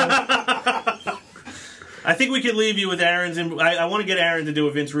again, bro. I think we could leave you with Aaron's. I want to get Aaron to do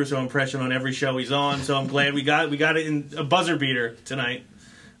a Vince Russo impression on every show he's on. So I'm glad we got it in a buzzer beater tonight.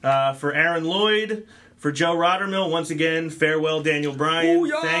 For Aaron Lloyd, for Joe Rottermill, once again, farewell, Daniel Bryan. Ooh,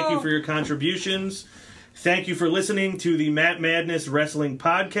 yeah. Thank you for your contributions. Thank you for listening to the Matt Madness Wrestling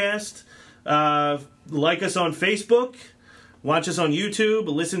Podcast. Like us on Facebook, watch us on YouTube,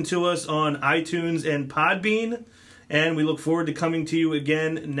 listen to us on iTunes and Podbean, and we look forward to coming to you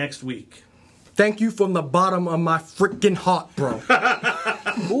again next week. Thank you from the bottom of my freaking heart, bro.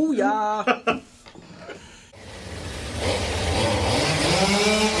 Booyah.